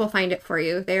 listeners will find it for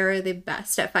you. They are the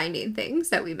best at finding things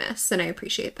that we miss, and I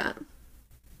appreciate that.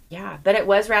 Yeah, but it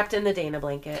was wrapped in the Dana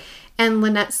blanket. And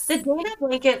the Dana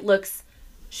blanket looks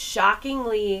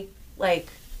shockingly like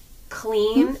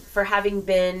clean for having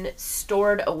been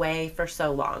stored away for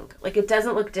so long. Like it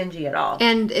doesn't look dingy at all.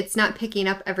 And it's not picking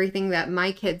up everything that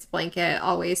my kid's blanket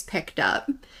always picked up.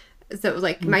 So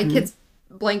like my kid's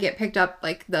blanket picked up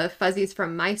like the fuzzies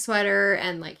from my sweater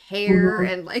and like hair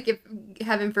and like if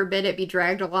heaven forbid it be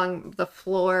dragged along the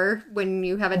floor when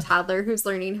you have a toddler who's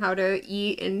learning how to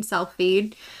eat and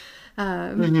self-feed.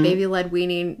 Baby-led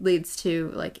weaning leads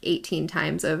to like 18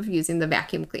 times of using the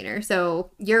vacuum cleaner. So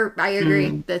I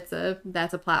agree. That's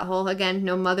a plot hole. Again,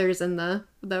 no mothers in the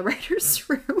writer's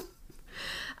room.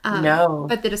 No.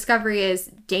 But the discovery is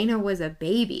Dana was a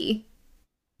baby.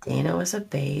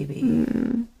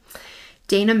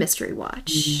 Dana Mystery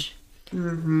Watch.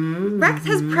 Rex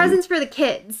has presents for the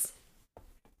kids.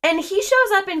 And he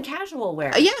shows up in casual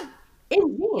wear. Yeah.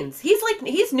 In jeans.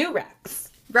 He's new Rex.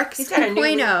 Rex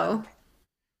 2.0.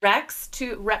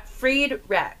 Freed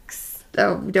Rex.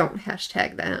 Oh, don't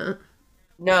hashtag that.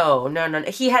 No.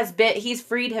 He's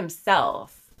freed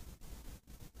himself.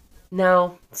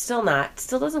 No, still not.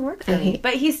 Still doesn't work for me.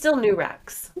 But he's still new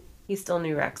Rex. He's still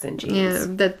new Rex in jeans. Yeah,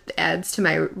 that adds to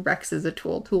my Rex as a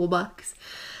toolbox.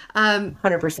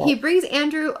 100%. He brings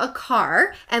Andrew a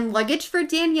car and luggage for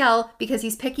Danielle because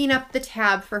he's picking up the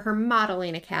tab for her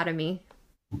modeling academy.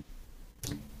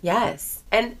 Yes.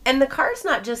 And the car's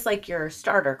not just like your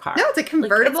starter car. No, it's a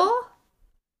convertible. Like,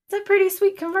 it's a pretty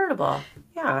sweet convertible.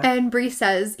 Yeah. And Bree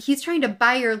says, he's trying to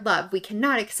buy your love. We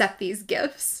cannot accept these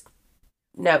gifts.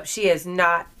 No, she is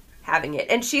not having it.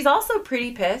 And she's also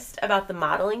pretty pissed about the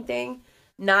modeling thing,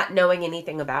 not knowing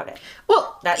anything about it.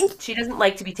 Well, she doesn't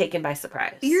like to be taken by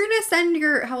surprise. You're going to send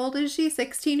your, how old is she,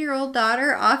 16-year-old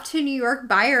daughter off to New York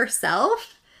by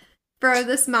herself for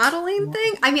this modeling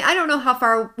thing? I mean, I don't know how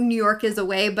far New York is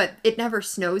away, but it never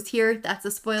snows here. That's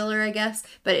a spoiler, I guess.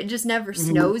 But it just never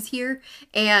snows here.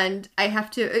 And I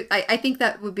think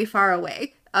that would be far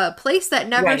away. A place that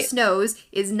never snows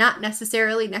is not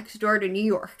necessarily next door to New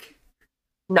York.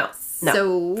 No,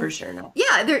 so, for sure not.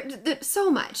 Yeah, there's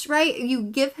so much, right? You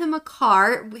give him a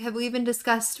car. Have we even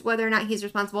discussed whether or not he's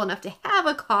responsible enough to have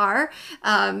a car?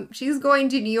 She's going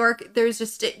to New York. There's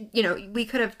just, we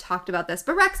could have talked about this.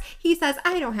 But Rex, he says,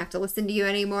 I don't have to listen to you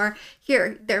anymore.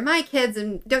 Here, they're my kids,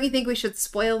 and don't you think we should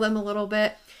spoil them a little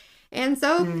bit? And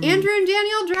so Andrew and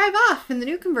Danielle drive off in the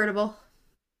new convertible.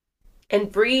 And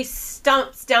Bree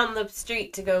stomps down the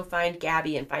street to go find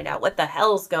Gabby and find out what the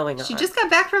hell's going on. She just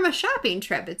got back from a shopping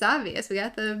trip. It's obvious. We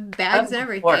got the bags and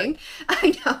everything.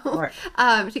 I know.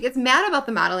 She gets mad about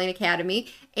the modeling academy,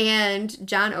 and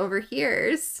John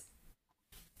overhears.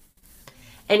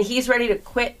 And he's ready to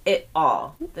quit it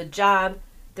all. The job,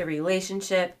 the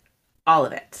relationship, all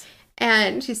of it.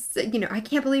 And she's, I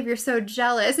can't believe you're so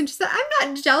jealous. And she said, I'm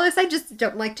not jealous. I just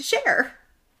don't like to share.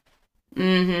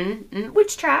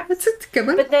 Which tracks. That's a good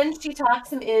one. But then she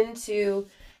talks him into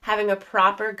having a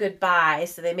proper goodbye,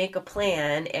 so they make a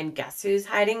plan, and guess who's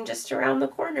hiding just around the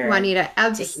corner? Juanita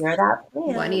to hear that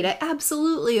plan. Juanita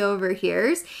absolutely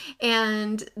overhears,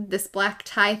 and this black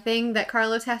tie thing that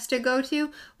Carlos has to go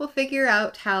to, we'll figure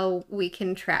out how we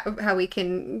can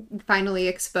finally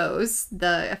expose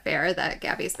the affair that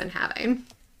Gabby's been having.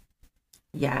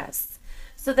 Yes.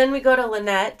 So then we go to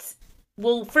Lynette.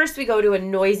 Well, first we go to a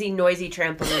noisy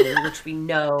trampoline, which we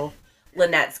know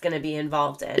Lynette's going to be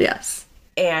involved in. Yes.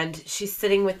 And she's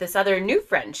sitting with this other new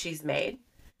friend she's made.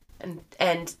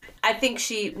 And I think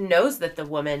she knows that the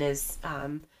woman is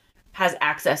has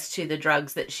access to the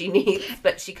drugs that she needs,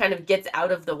 but she kind of gets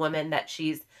out of the woman that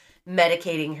she's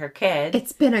medicating her kid.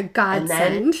 It's been a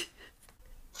godsend.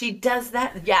 She does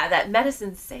that. Yeah, that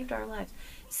medicine saved our lives.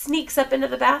 Sneaks up into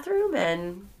the bathroom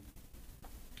and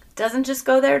doesn't just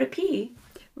go there to pee.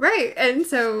 Right. And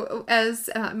so, as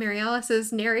Mary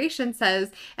Alice's narration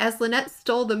says, as Lynette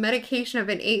stole the medication of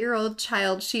an 8-year-old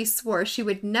child, she swore she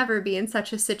would never be in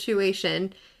such a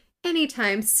situation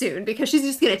anytime soon, because she's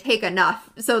just going to take enough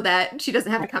so that she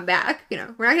doesn't have to come back. We're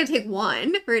not going to take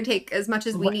one. We're going to take as much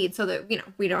as we need so that,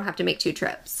 we don't have to make 2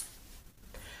 trips.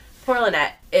 Poor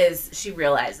Lynette she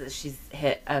realizes she's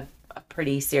hit a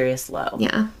pretty serious low.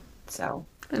 Yeah. So.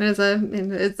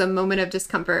 It's a moment of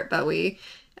discomfort, but we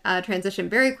transition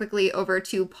very quickly over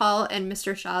to Paul and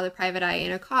Mr. Shaw, the private eye,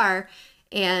 in a car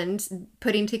and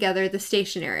putting together the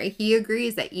stationery. He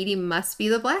agrees that Edie must be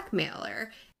the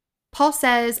blackmailer. Paul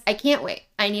says, I can't wait.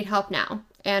 I need help now.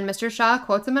 And Mr. Shaw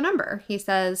quotes him a number. He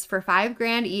says, for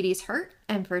 $5,000, Edie's hurt,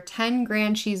 and for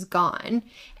 $10,000, she's gone.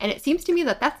 And it seems to me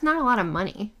that that's not a lot of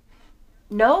money.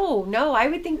 No, I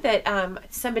would think that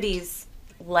somebody's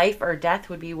life or death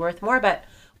would be worth more, but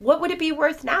what would it be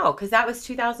worth now? Because that was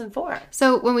 2004.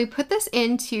 So when we put this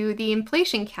into the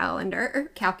inflation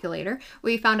calculator,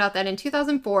 we found out that in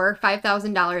 2004,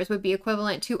 $5,000 would be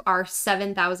equivalent to our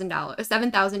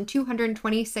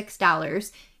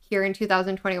 $7,226 here in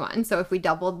 2021. So if we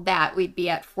doubled that, we'd be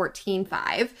at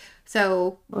 $14,500.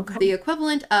 So the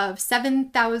equivalent of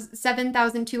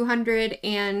 $7,200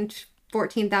 and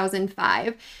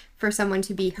 $14,500 for someone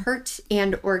to be hurt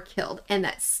and or killed. And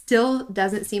that still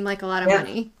doesn't seem like a lot of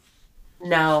money.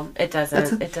 No, it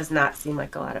doesn't. It does not seem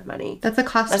like a lot of money. That's a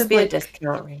cost Must of be a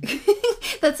discount rate.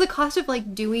 That's the cost of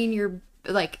doing your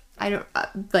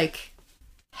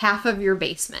half of your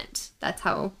basement. That's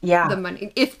how the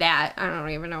money, if that, I don't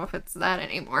even know if it's that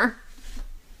anymore.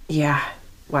 Yeah.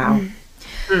 Wow.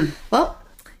 Well,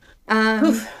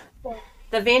 the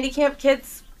Vandy Camp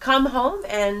kids come home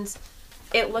and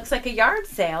it looks like a yard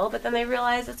sale, but then they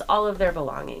realize it's all of their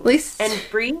belongings. At least. And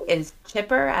Bree is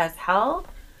chipper as hell.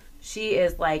 She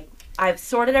is like, I've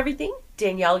sorted everything.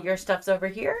 Danielle, your stuff's over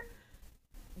here.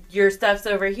 Your stuff's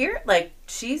over here. Like,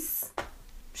 she's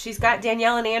got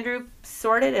Danielle and Andrew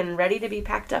sorted and ready to be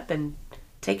packed up and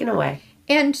taken away.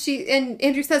 And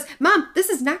Andrew says, Mom, this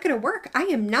is not going to work. I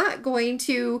am not going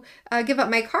to give up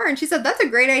my car. And she said, that's a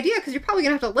great idea because you're probably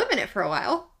going to have to live in it for a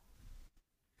while.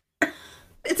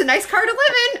 It's a nice car to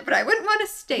live in, but I wouldn't want to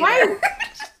stay there.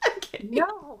 I'm kidding.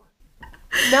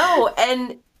 No.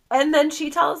 And And then she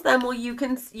tells them, well, you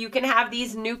can have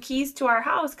these new keys to our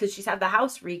house because she's had the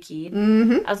house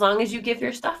rekeyed as long as you give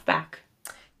your stuff back.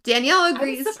 Danielle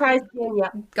agrees. I was surprised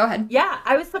Danielle. Go ahead. Yeah,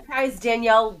 I was surprised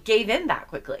Danielle gave in that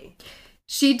quickly.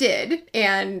 She did,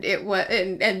 and it was,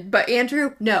 but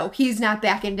Andrew, no, he's not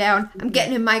backing down. I'm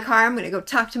getting in my car. I'm gonna go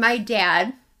talk to my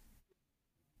dad.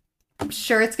 I'm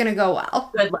sure it's gonna go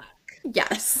well. Good luck.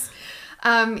 Yes.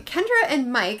 Kendra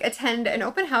and Mike attend an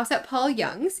open house at Paul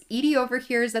Young's. Edie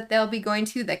overhears that they'll be going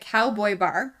to the Cowboy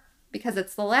Bar because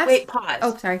it's the last. Wait, pause.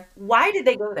 Oh, sorry. Why did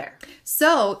they go there?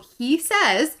 So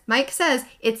Mike says,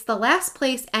 it's the last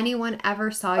place anyone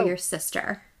ever saw your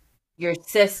sister. Your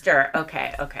sister.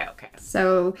 Okay.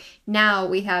 So now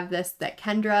we have this, that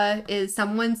Kendra is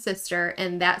someone's sister,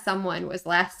 and that someone was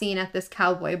last seen at this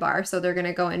Cowboy Bar, so they're going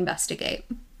to go investigate.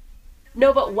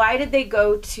 No, but why did they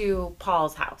go to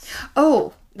Paul's house?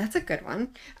 Oh, that's a good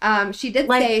one. She did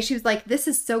say, she was like, this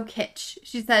is so kitsch.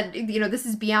 She said, this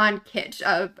is beyond kitsch.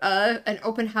 An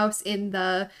open house in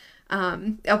the...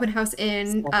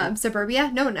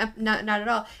 suburbia. No, not at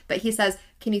all. But he says,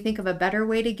 can you think of a better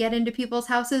way to get into people's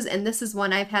houses? And this is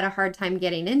one I've had a hard time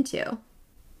getting into.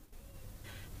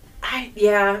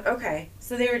 Yeah, okay.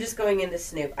 So they were just going in to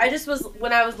snoop.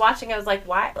 When I was watching, I was like,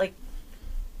 why? Like,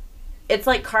 it's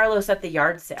like Carlos at the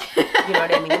yard sale. You know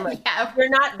what I mean? Like, yeah. You're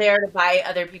not there to buy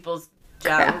other people's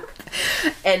junk.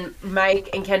 And Mike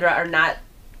and Kendra are not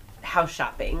house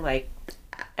shopping. Like,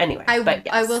 anyway, but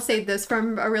yes. I will say this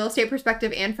from a real estate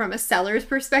perspective and from a seller's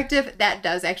perspective, that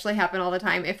does actually happen all the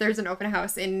time. If there's an open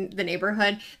house in the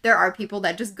neighborhood, there are people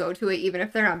that just go to it even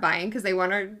if they're not buying because they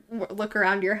want to look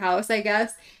around your house, I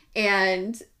guess.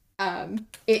 And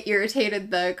it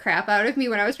irritated the crap out of me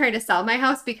when I was trying to sell my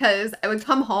house because I would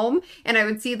come home and I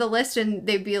would see the list and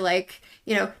they'd be like,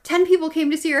 10 people came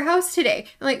to see your house today.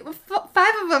 I'm like, 5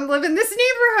 of them live in this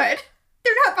neighborhood.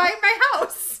 They're not buying my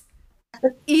house.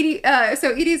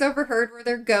 So Edie's overheard where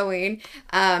they're going,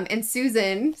 and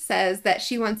Susan says that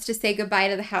she wants to say goodbye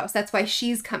to the house. That's why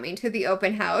she's coming to the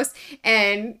open house.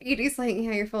 And Edie's like,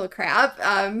 yeah, you're full of crap.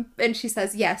 And she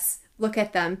says, yes, look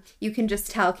at them. You can just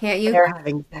tell, can't you? They're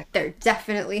having sex. They're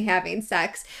definitely having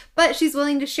sex. But she's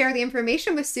willing to share the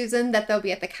information with Susan that they'll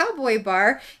be at the Cowboy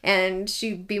Bar, and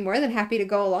she'd be more than happy to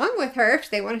go along with her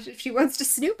if she wants to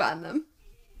snoop on them.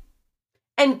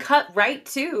 And cut right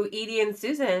to Edie and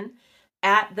Susan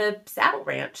at the Saddle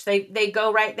Ranch. They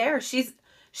go right there. She's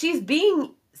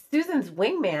being Susan's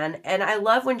wingman, and I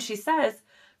love when she says,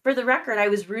 for the record, I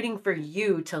was rooting for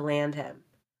you to land him.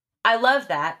 I love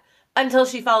that, until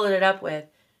she followed it up with,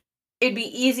 it'd be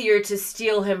easier to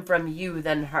steal him from you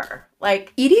than her.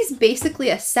 Like, Edie's basically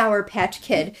a Sour Patch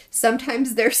Kid.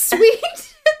 Sometimes they're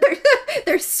sweet.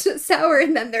 they're sour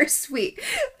and then they're sweet.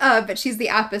 But she's the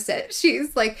opposite.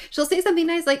 She's like, she'll say something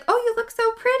nice like, oh, you look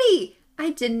so pretty.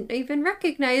 I didn't even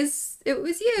recognize it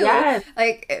was you. Yes.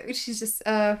 Like, she's just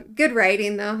good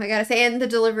writing, though, I gotta say. And the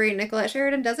delivery, Nicolette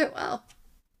Sheridan does it well.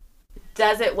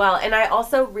 And I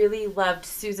also really loved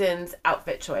Susan's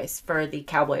outfit choice for the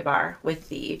Cowboy Bar with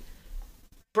the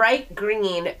bright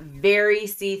green, very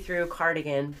see-through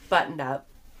cardigan buttoned up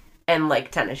and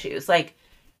like tennis shoes. Like,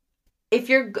 if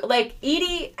you're like,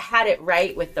 Edie had it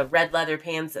right with the red leather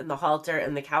pants and the halter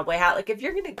and the cowboy hat. Like, if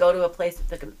you're going to go to a place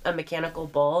with a mechanical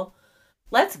bull,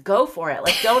 let's go for it.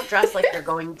 Like, don't dress like you're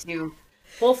going to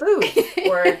Whole Foods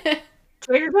or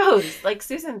Trader Joe's like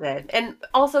Susan did. And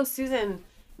also, Susan,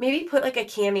 maybe put like a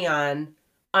cami on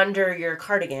under your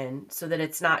cardigan so that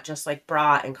it's not just like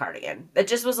bra and cardigan. That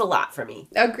just was a lot for me.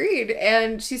 Agreed.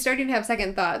 And she's starting to have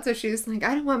second thoughts. So she's like,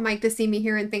 I don't want Mike to see me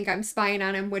here and think I'm spying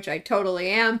on him, which I totally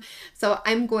am. So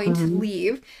I'm going to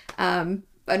leave.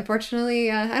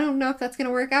 Unfortunately, I don't know if that's going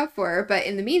to work out for her. But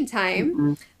in the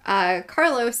meantime,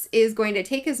 Carlos is going to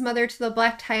take his mother to the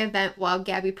black tie event while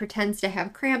Gabby pretends to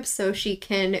have cramps so she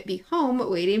can be home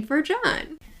waiting for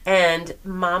John. And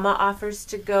Mama offers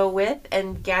to go with,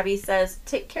 and Gabby says,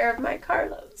 take care of my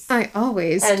Carlos. I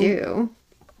always do.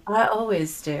 I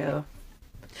always do.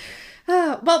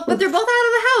 But they're both out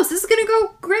of the house. This is going to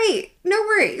go great. No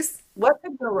worries. What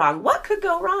could go wrong? What could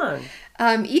go wrong?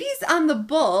 Edie's on the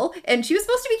bull, and she was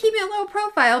supposed to be keeping a low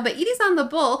profile, but Edie's on the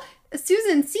bull.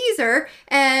 Susan sees her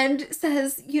and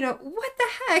says, what the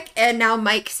heck? And now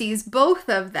Mike sees both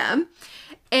of them.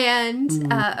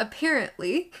 And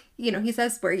apparently, he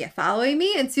says, were you following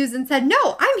me? And Susan said,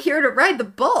 no, I'm here to ride the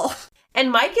bull.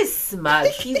 And Mike is smug.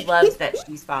 He loves that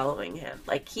she's following him.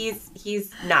 Like,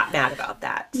 he's not mad about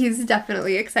that. He's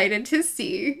definitely excited to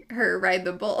see her ride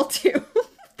the bull, too.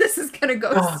 This is going to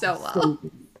go so well.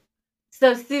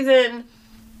 So Susan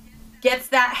gets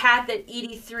that hat that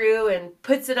Edie threw and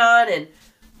puts it on and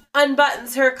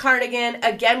unbuttons her cardigan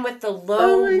again with the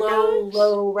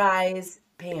low rise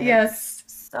pants. Yes.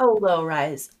 So low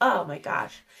rise. Oh my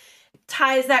gosh.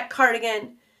 Ties that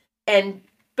cardigan, and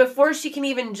before she can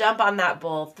even jump on that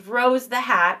bull, throws the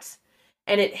hat,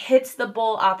 and it hits the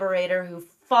bull operator, who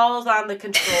falls on the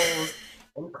controls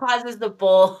and causes the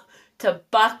bull to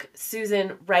buck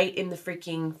Susan right in the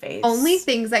freaking face. Only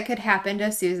things that could happen to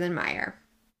Susan Meyer.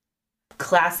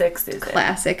 Classic Susan.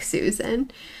 Classic Susan.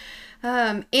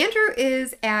 Andrew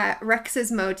is at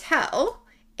Rex's motel.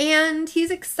 And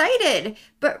he's excited,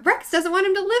 but Rex doesn't want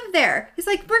him to live there. He's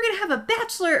like, we're going to have a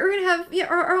bachelor. We're going to have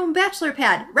our own bachelor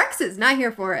pad. Rex is not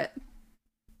here for it.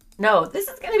 No, this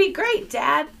is going to be great,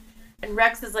 Dad. And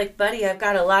Rex is like, buddy, I've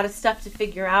got a lot of stuff to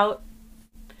figure out.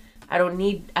 I don't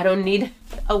need a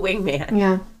wingman.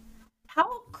 Yeah.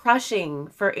 How crushing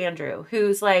for Andrew,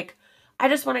 who's like, I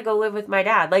just want to go live with my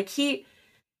dad. Like, he's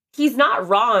not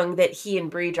wrong that he and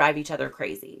Bree drive each other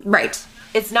crazy. Right.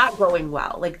 It's not going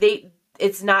well. Like,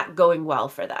 it's not going well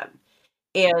for them.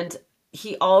 And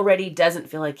he already doesn't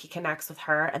feel like he connects with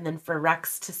her. And then for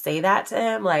Rex to say that to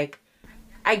him, like,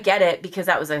 I get it, because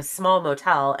that was a small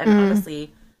motel. And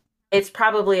honestly, it's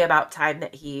probably about time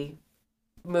that he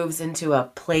moves into a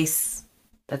place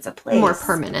that's a place. More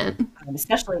permanent.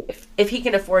 Especially if he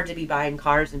can afford to be buying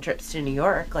cars and trips to New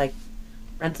York, like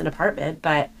rents an apartment.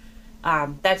 But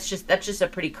that's just a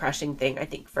pretty crushing thing, I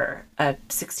think, for a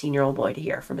 16-year-old boy to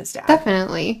hear from his dad.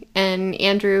 Definitely. And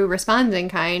Andrew responds in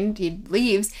kind. He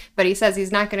leaves, but he says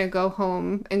he's not going to go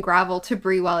home and grovel to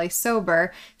Bree while he's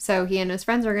sober. So he and his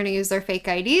friends are going to use their fake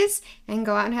IDs and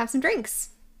go out and have some drinks.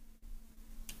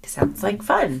 Sounds like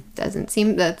fun. Doesn't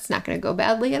seem that's not going to go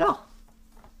badly at all.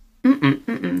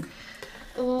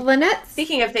 Lynette.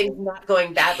 Speaking of things not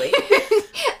going badly.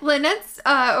 Lynette's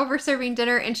over serving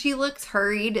dinner, and she looks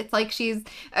hurried. It's like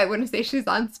I wouldn't say she's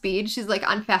on speed. She's like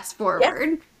on fast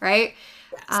forward, right?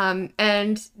 Yes.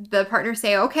 And the partners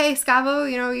say, okay,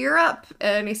 Scavo, you're up.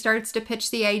 And he starts to pitch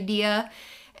the idea.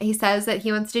 He says that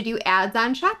he wants to do ads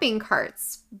on shopping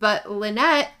carts. But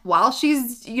Lynette, while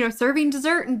she's, serving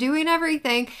dessert and doing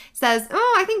everything, says,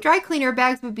 oh, I think dry cleaner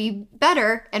bags would be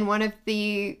better. And one of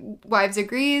the wives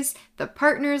agrees. The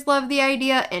partners love the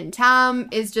idea. And Tom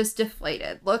is just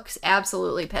deflated. Looks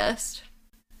absolutely pissed.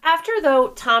 After, though,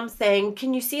 Tom saying,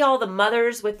 can you see all the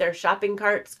mothers with their shopping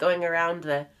carts going around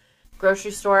the grocery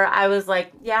store? I was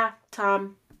like, yeah,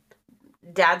 Tom,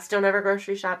 dads don't ever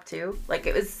grocery shop too. Like,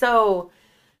 it was so...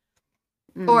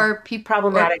 Or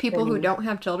problematic. Or people who don't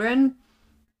have children.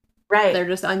 Right. They're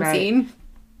just unseen. Right.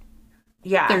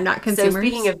 Yeah. They're not consumers. So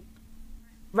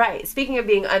speaking of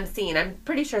being unseen, I'm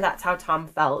pretty sure that's how Tom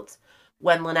felt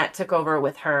when Lynette took over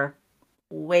with her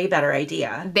way better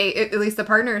idea. At least the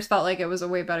partners felt like it was a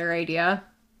way better idea.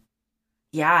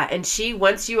 Yeah, and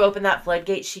once you opened that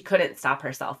floodgate, she couldn't stop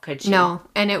herself, could she? No,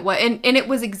 and it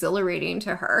was exhilarating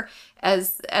to her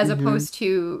as opposed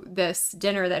to this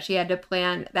dinner that she had to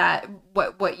plan. That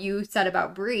what you said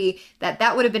about Bree,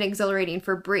 that would have been exhilarating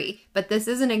for Bree, but this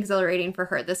isn't exhilarating for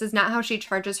her. This is not how she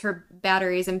charges her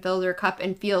batteries and fills her cup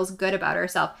and feels good about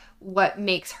herself. What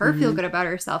makes her feel good about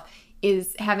herself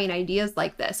is having ideas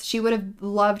like this. She would have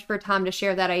loved for Tom to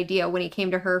share that idea when he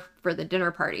came to her for the dinner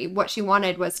party. What she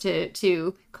wanted was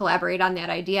to collaborate on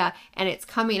that idea, and it's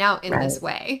coming out in this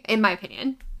way, in my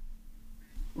opinion.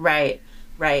 Right.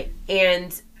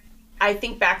 And I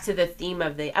think back to the theme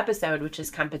of the episode, which is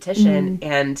competition,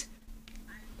 and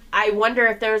I wonder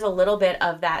if there's a little bit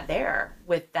of that there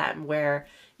with them, where,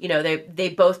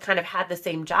 they both kind of had the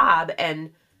same job,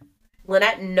 and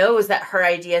Lynette knows that her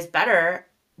idea is better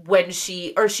when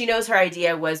she knows her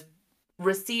idea was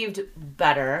received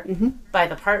better by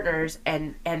the partners,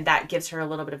 and that gives her a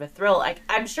little bit of a thrill. Like,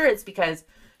 I'm sure it's because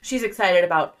she's excited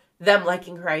about them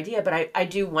liking her idea, but I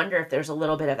do wonder if there's a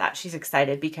little bit of that. She's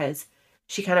excited because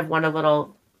she kind of won a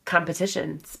little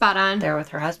competition. Spot on. There with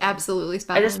her husband. Absolutely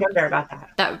spot on. I just wonder about that.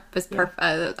 That was perfect.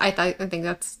 I think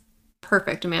that's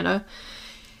perfect, Amanda.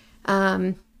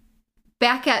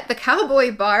 Back at the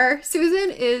cowboy bar, Susan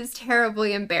is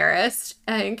terribly embarrassed,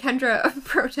 and Kendra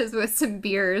approaches with some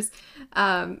beers.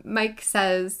 Kendra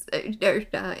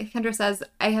says,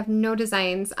 I have no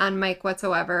designs on Mike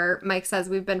whatsoever. Mike says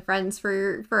we've been friends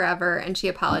for forever, and she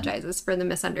apologizes for the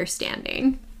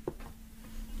misunderstanding.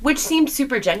 Which seemed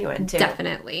super genuine, too.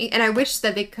 Definitely. And I wish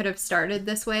that they could have started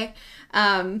this way,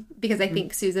 because I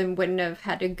think Susan wouldn't have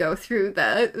had to go through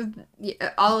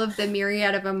all of the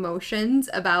myriad of emotions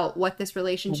about what this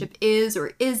relationship is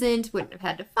or isn't, wouldn't have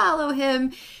had to follow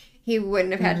him. He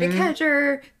wouldn't have had to catch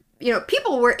her.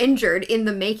 People were injured in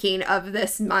the making of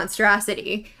this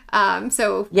monstrosity.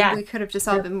 So we could have just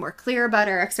all been more clear about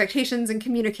our expectations and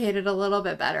communicated a little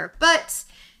bit better. But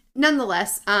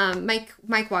nonetheless,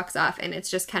 Mike walks off, and it's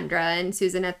just Kendra and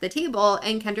Susan at the table,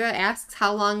 and Kendra asks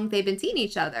how long they've been seeing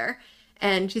each other.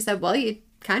 And she said, well, you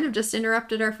kind of just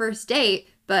interrupted our first date,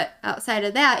 but outside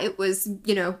of that, it was,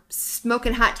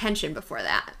 smoking hot tension before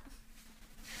that.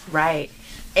 Right.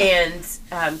 And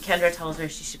Kendra tells her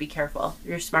she should be careful.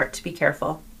 You're smart to be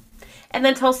careful. And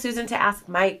then tells Susan to ask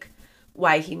Mike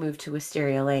why he moved to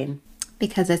Wisteria Lane.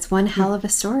 Because it's one hell of a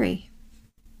story.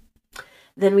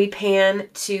 Then we pan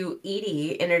to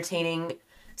Edie entertaining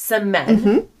some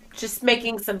men, just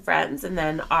making some friends, and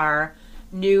then our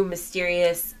new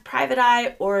mysterious private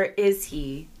eye, or is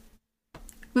he,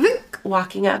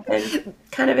 walking up and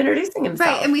kind of introducing himself.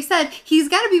 Right, and we said he's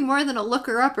got to be more than a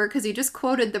looker-upper because he just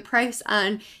quoted the price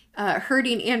on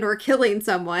hurting and or killing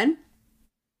someone.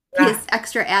 He has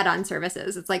extra add-on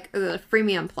services. It's like the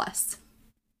freemium plus.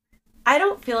 I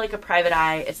don't feel like a private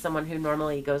eye is someone who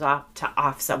normally goes off to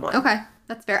off someone. Okay,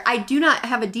 that's fair. I do not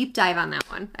have a deep dive on that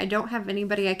one. I don't have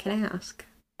anybody I can ask.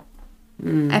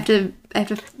 I have to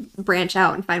branch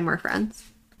out and find more friends.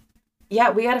 Yeah,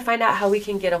 we got to find out how we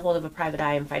can get a hold of a private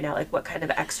eye and find out like what kind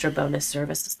of extra bonus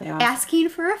services they offer. Asking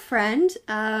for a friend.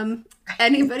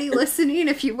 Anybody listening,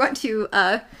 if you want to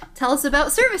tell us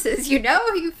about services, you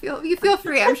feel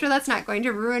free. I'm sure that's not going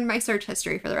to ruin my search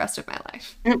history for the rest of my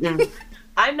life.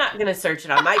 I'm not going to search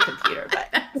it on my computer, but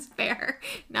that's fair.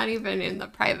 Not even in the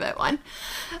private one.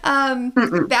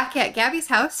 Back at Gabby's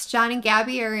house, John and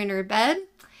Gabby are in her bed,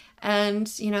 and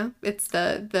it's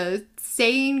the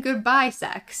saying goodbye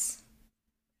sex.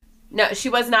 No, she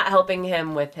was not helping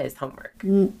him with his homework.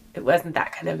 It wasn't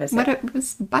that kind of visit. What it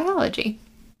was biology.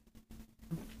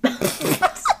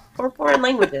 Or foreign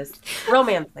languages.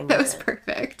 Romance languages. That was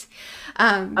perfect.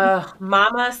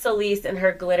 Mama Solis in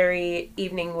her glittery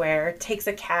evening wear takes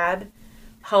a cab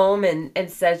home and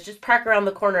says, just park around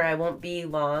the corner, I won't be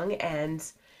long, and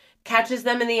catches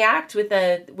them in the act with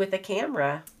a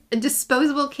camera. A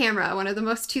disposable camera. One of the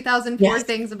most 2004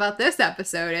 things about this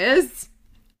episode is...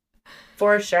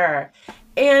 For sure.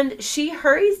 And she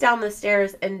hurries down the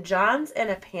stairs, and John's in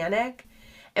a panic,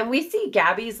 and we see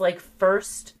Gabby's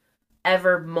first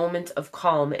ever moment of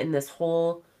calm in this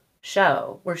whole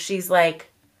show, where she's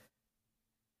like,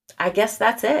 I guess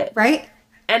that's it. Right?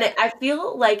 And I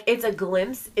feel like it's a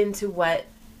glimpse into what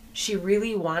she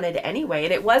really wanted anyway.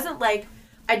 And it wasn't like,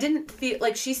 I didn't feel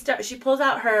like she pulls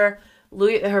out her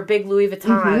big Louis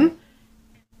Vuitton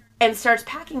and starts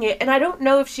packing it. And I don't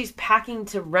know if she's packing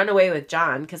to run away with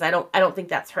John, because I don't think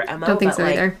that's her MO. Don't think so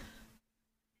either.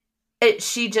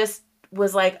 She just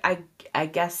was like, I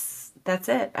guess that's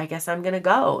it. I guess I'm gonna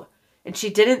go. And she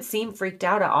didn't seem freaked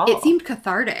out at all. It seemed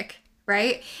cathartic,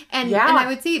 right? And I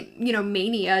would say,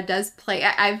 mania does play.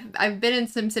 I've been in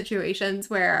some situations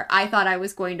where I thought I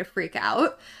was going to freak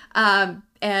out.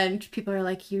 And people are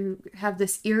like, you have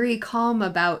this eerie calm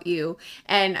about you.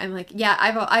 And I'm like, yeah,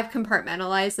 I've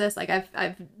compartmentalized this. Like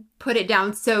I've put it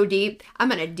down so deep. I'm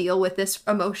going to deal with this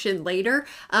emotion later.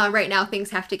 Right now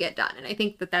things have to get done. And I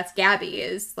think that's Gabby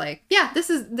is like, yeah, this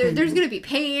is, there's going to be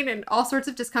pain and all sorts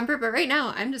of discomfort. But right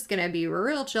now I'm just going to be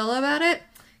real chill about it.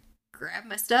 Grab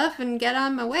my stuff and get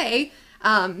on my way.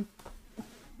 But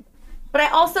I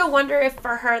also wonder if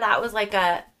for her that was like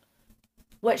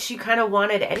what she kind of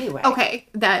wanted anyway. Okay,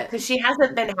 because she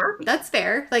hasn't been happy. That's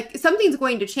fair. Like something's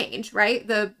going to change, right?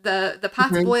 The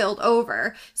pot's boiled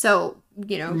over, so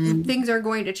things are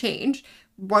going to change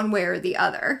one way or the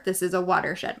other. This is a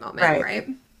watershed moment, right?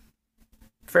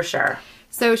 For sure.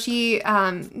 So she,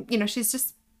 she's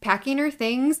just packing her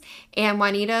things, and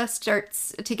Juanita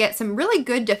starts to get some really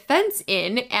good defense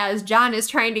in as John is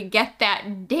trying to get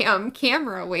that damn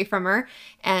camera away from her,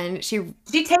 and she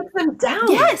takes him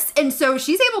down. Yes, and so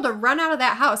she's able to run out of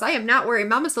that house. I am not worried.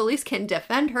 Mama Solis can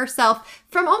defend herself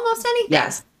from almost anything.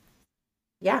 Yes.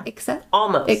 Yeah. Except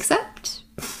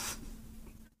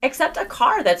a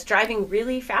car that's driving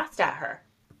really fast at her.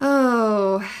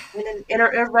 Oh. In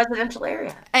a residential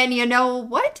area. And you know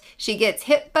what? She gets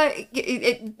hit by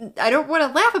it. I don't want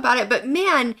to laugh about it, but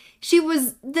man, she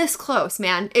was this close,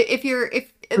 man.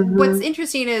 What's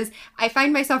interesting is I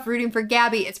find myself rooting for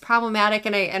Gabby. It's problematic,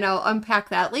 and I'll unpack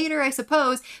that later, I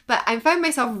suppose. But I find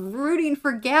myself rooting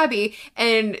for Gabby,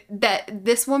 and that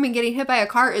this woman getting hit by a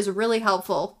car is really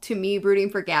helpful to me rooting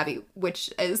for Gabby,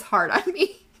 which is hard on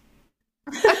me.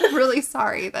 I'm really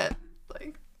sorry that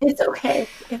It's okay.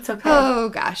 It's okay. Oh,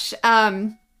 gosh.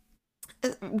 Gabby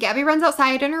runs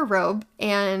outside in her robe,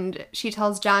 and she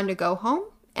tells John to go home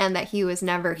and that he was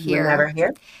never here. Never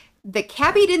here. The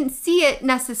cabbie didn't see it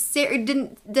necessarily,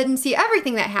 didn't see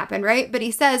everything that happened, right? But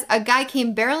he says a guy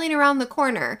came barreling around the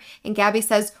corner, and Gabby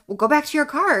says, well, go back to your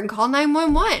car and call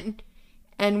 911.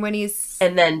 And when he's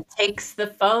And then takes the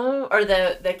phone or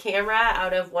the camera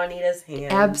out of Juanita's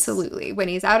hands. absolutely, when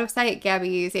he's out of sight,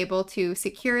 Gabby is able to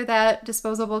secure that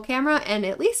disposable camera, and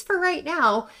at least for right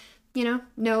now,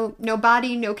 no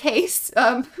body, no case.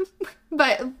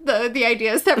 But the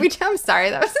idea is that I'm sorry,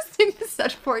 that was just in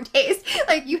such poor taste.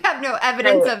 Like, you have no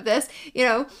evidence of this,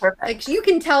 Perfect. like, you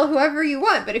can tell whoever you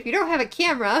want, but if you don't have a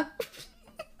camera.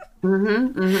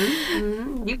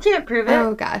 You can't prove it.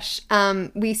 Oh gosh.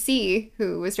 We see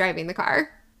who was driving the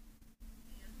car.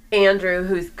 Andrew,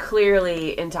 who's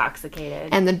clearly intoxicated,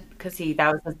 And because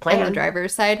that was his plan. And the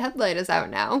driver's side headlight is out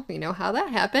now. We know how that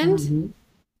happened.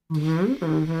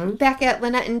 Back at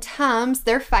Lynette and Tom's,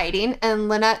 they're fighting, and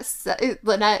Lynette,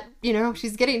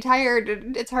 she's getting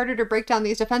tired. It's harder to break down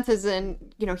these defenses,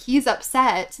 and he's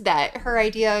upset that her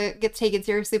idea gets taken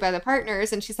seriously by the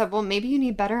partners. And she said, "Well, maybe you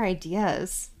need better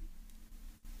ideas."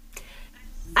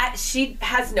 She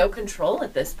has no control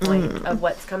at this point of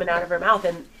what's coming out of her mouth,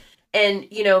 and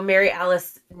Mary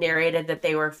Alice narrated that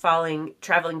they were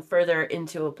traveling further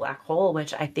into a black hole,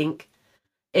 which I think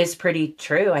is pretty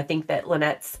true. I think that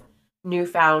Lynette's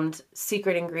newfound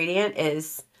secret ingredient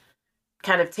is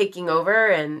kind of taking over,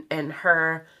 and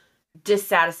her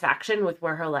dissatisfaction with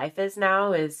where her life is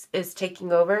now is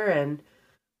taking over. And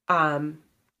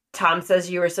Tom says,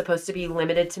 you were supposed to be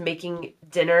limited to making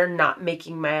dinner, not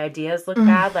making my ideas look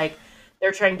bad. Like,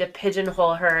 they're trying to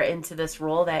pigeonhole her into this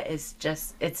role that is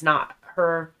just, it's not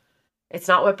her. It's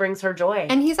not what brings her joy.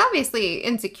 And he's obviously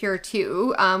insecure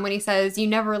too, when he says, "You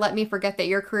never let me forget that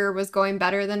your career was going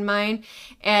better than mine,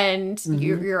 and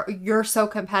you're so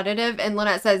competitive." And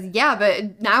Lynette says, "Yeah,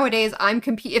 but nowadays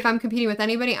if I'm competing with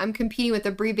anybody, I'm competing with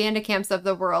the Brie Vandekamps of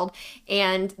the world,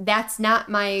 and that's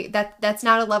not that's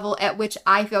not a level at which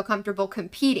I feel comfortable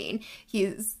competing."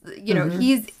 He's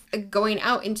he's going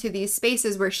out into these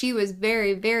spaces where she was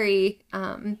very, very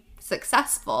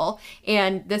successful,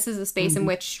 and this is a space in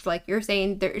which, like you're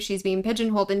saying, she's being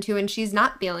pigeonholed into, and she's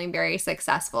not feeling very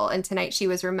successful. And tonight she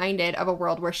was reminded of a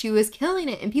world where she was killing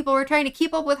it and people were trying to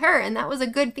keep up with her, and that was a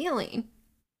good feeling.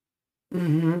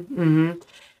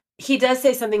 He does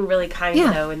say something really kind,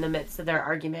 though, in the midst of their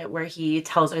argument, where he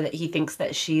tells her that he thinks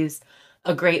that she's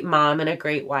a great mom and a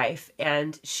great wife,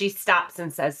 and she stops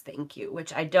and says thank you,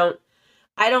 which I don't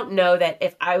know that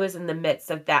if I was in the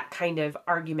midst of that kind of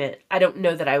argument, I don't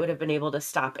know that I would have been able to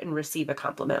stop and receive a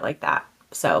compliment like that.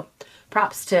 So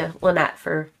props to Lynette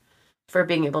for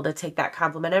being able to take that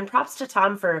compliment, and props to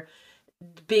Tom for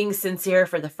being sincere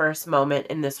for the first moment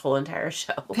in this whole entire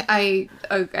show. I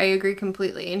agree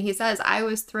completely. And he says, "I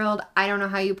was thrilled. I don't know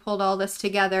how you pulled all this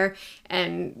together."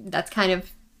 And that's kind of,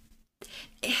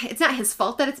 it's not his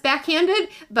fault that it's backhanded,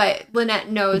 but Lynette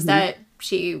knows that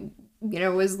she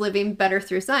was living better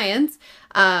through science.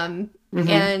 And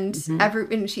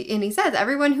he says,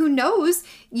 "Everyone who knows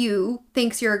you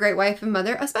thinks you're a great wife and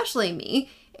mother, especially me."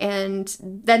 And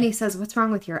then he says, "What's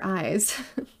wrong with your eyes?"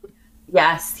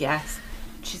 Yes.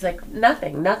 She's like,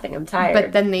 nothing, I'm tired.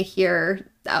 But then they hear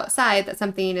outside that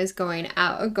something is going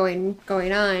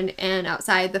on, and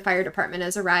outside the fire department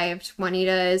has arrived.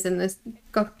 Juanita is in this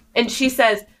and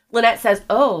Lynette says,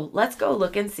 "Oh, let's go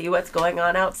look and see what's going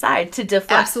on outside," to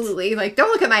deflect. Absolutely. Like, don't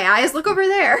look at my eyes. Look over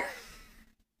there.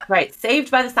 Right.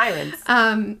 Saved by the sirens.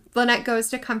 Lynette goes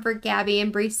to comfort Gabby, and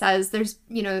Bree says, "There's,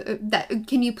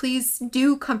 can you please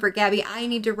do comfort Gabby? I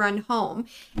need to run home."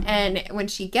 And when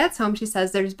she gets home, she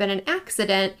says there's been an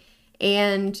accident,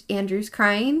 and Andrew's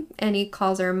crying, and he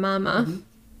calls her mama.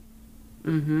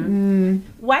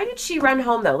 Why did she run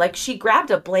home, though? Like, she grabbed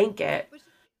a blanket.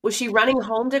 Was she running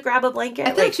home to grab a blanket?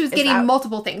 I feel like she was getting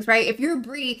multiple things, right? If you're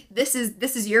Bree, this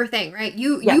is your thing, right?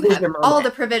 You have all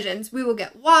the provisions. We will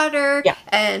get water,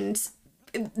 and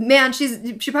man,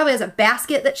 she probably has a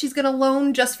basket that she's gonna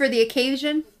loan just for the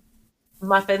occasion.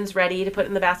 Muffins ready to put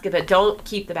in the basket, but don't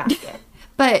keep the basket.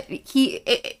 But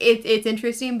it's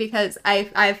interesting because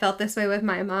I've felt this way with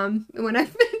my mom when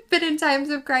I've been in times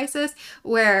of crisis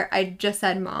where I just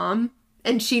said mom.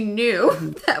 And she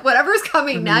knew that whatever's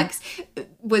coming next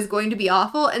was going to be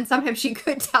awful. And sometimes she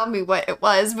could tell me what it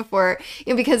was before,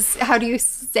 because how do you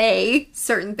say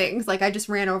certain things? Like, I just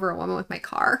ran over a woman with my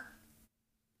car.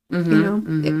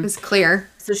 It was clear.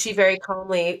 So she very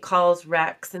calmly calls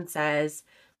Rex and says,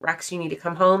 "Rex, you need to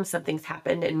come home. Something's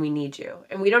happened and we need you."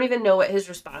 And we don't even know what his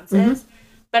response is.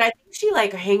 But I think she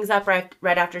hangs up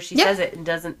right after she says it and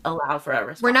doesn't allow for a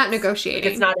response. We're not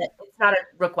negotiating. It's not a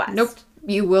request. Nope.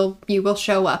 You will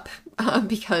show up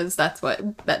because that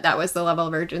was the level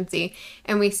of urgency.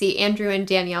 And we see Andrew and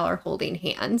Danielle are holding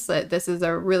hands. That this is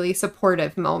a really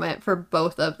supportive moment for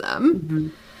both of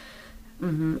them.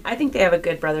 I think they have a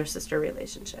good brother-sister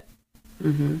relationship.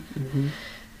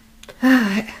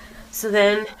 So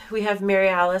then we have Mary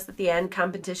Alice at the end.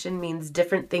 Competition means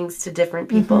different things to different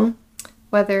people.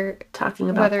 Whether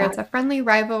Whether it's a friendly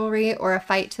rivalry or a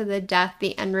fight to the death,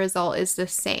 the end result is the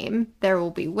same. There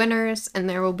will be winners and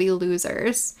there will be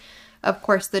losers. Of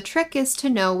course, the trick is to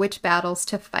know which battles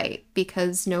to fight,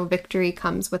 because no victory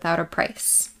comes without a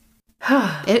price.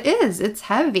 It is. It's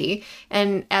heavy.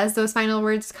 And as those final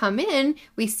words come in,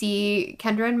 we see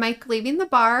Kendra and Mike leaving the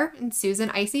bar and Susan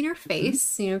icing her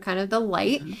face, kind of the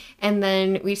light. And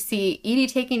then we see Edie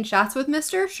taking shots with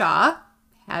Mr. Shaw,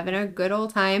 having a good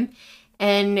old time.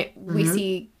 And we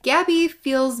see Gabby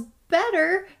feels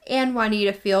better and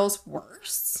Juanita feels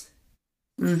worse.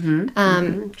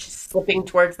 She's slipping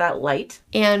towards that light.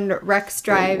 And Rex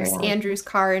drives Andrew's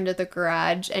car into the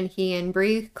garage, and he and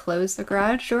Bree close the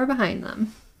garage door behind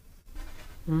them.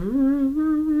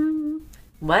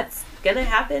 What's gonna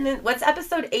happen? What's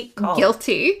episode 8 called?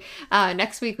 Guilty.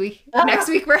 Next week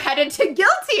we're headed to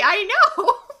Guilty. I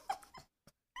know.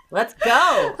 Let's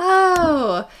go.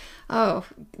 Oh,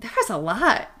 that was a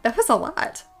lot.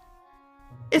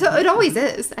 It always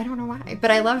is. I don't know why, but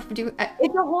I love doing.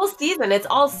 It's a whole season. It's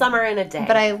all summer in a day.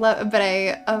 But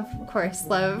I of course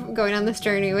love going on this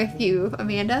journey with you,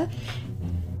 Amanda.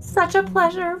 Such a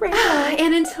pleasure, Rachel.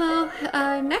 And until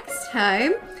next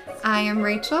time, I am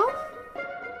Rachel.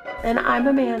 And I'm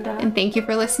Amanda. And thank you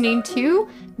for listening to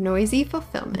Noisy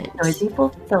Fulfillment. Noisy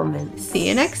Fulfillment. See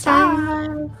you next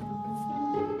time. Bye.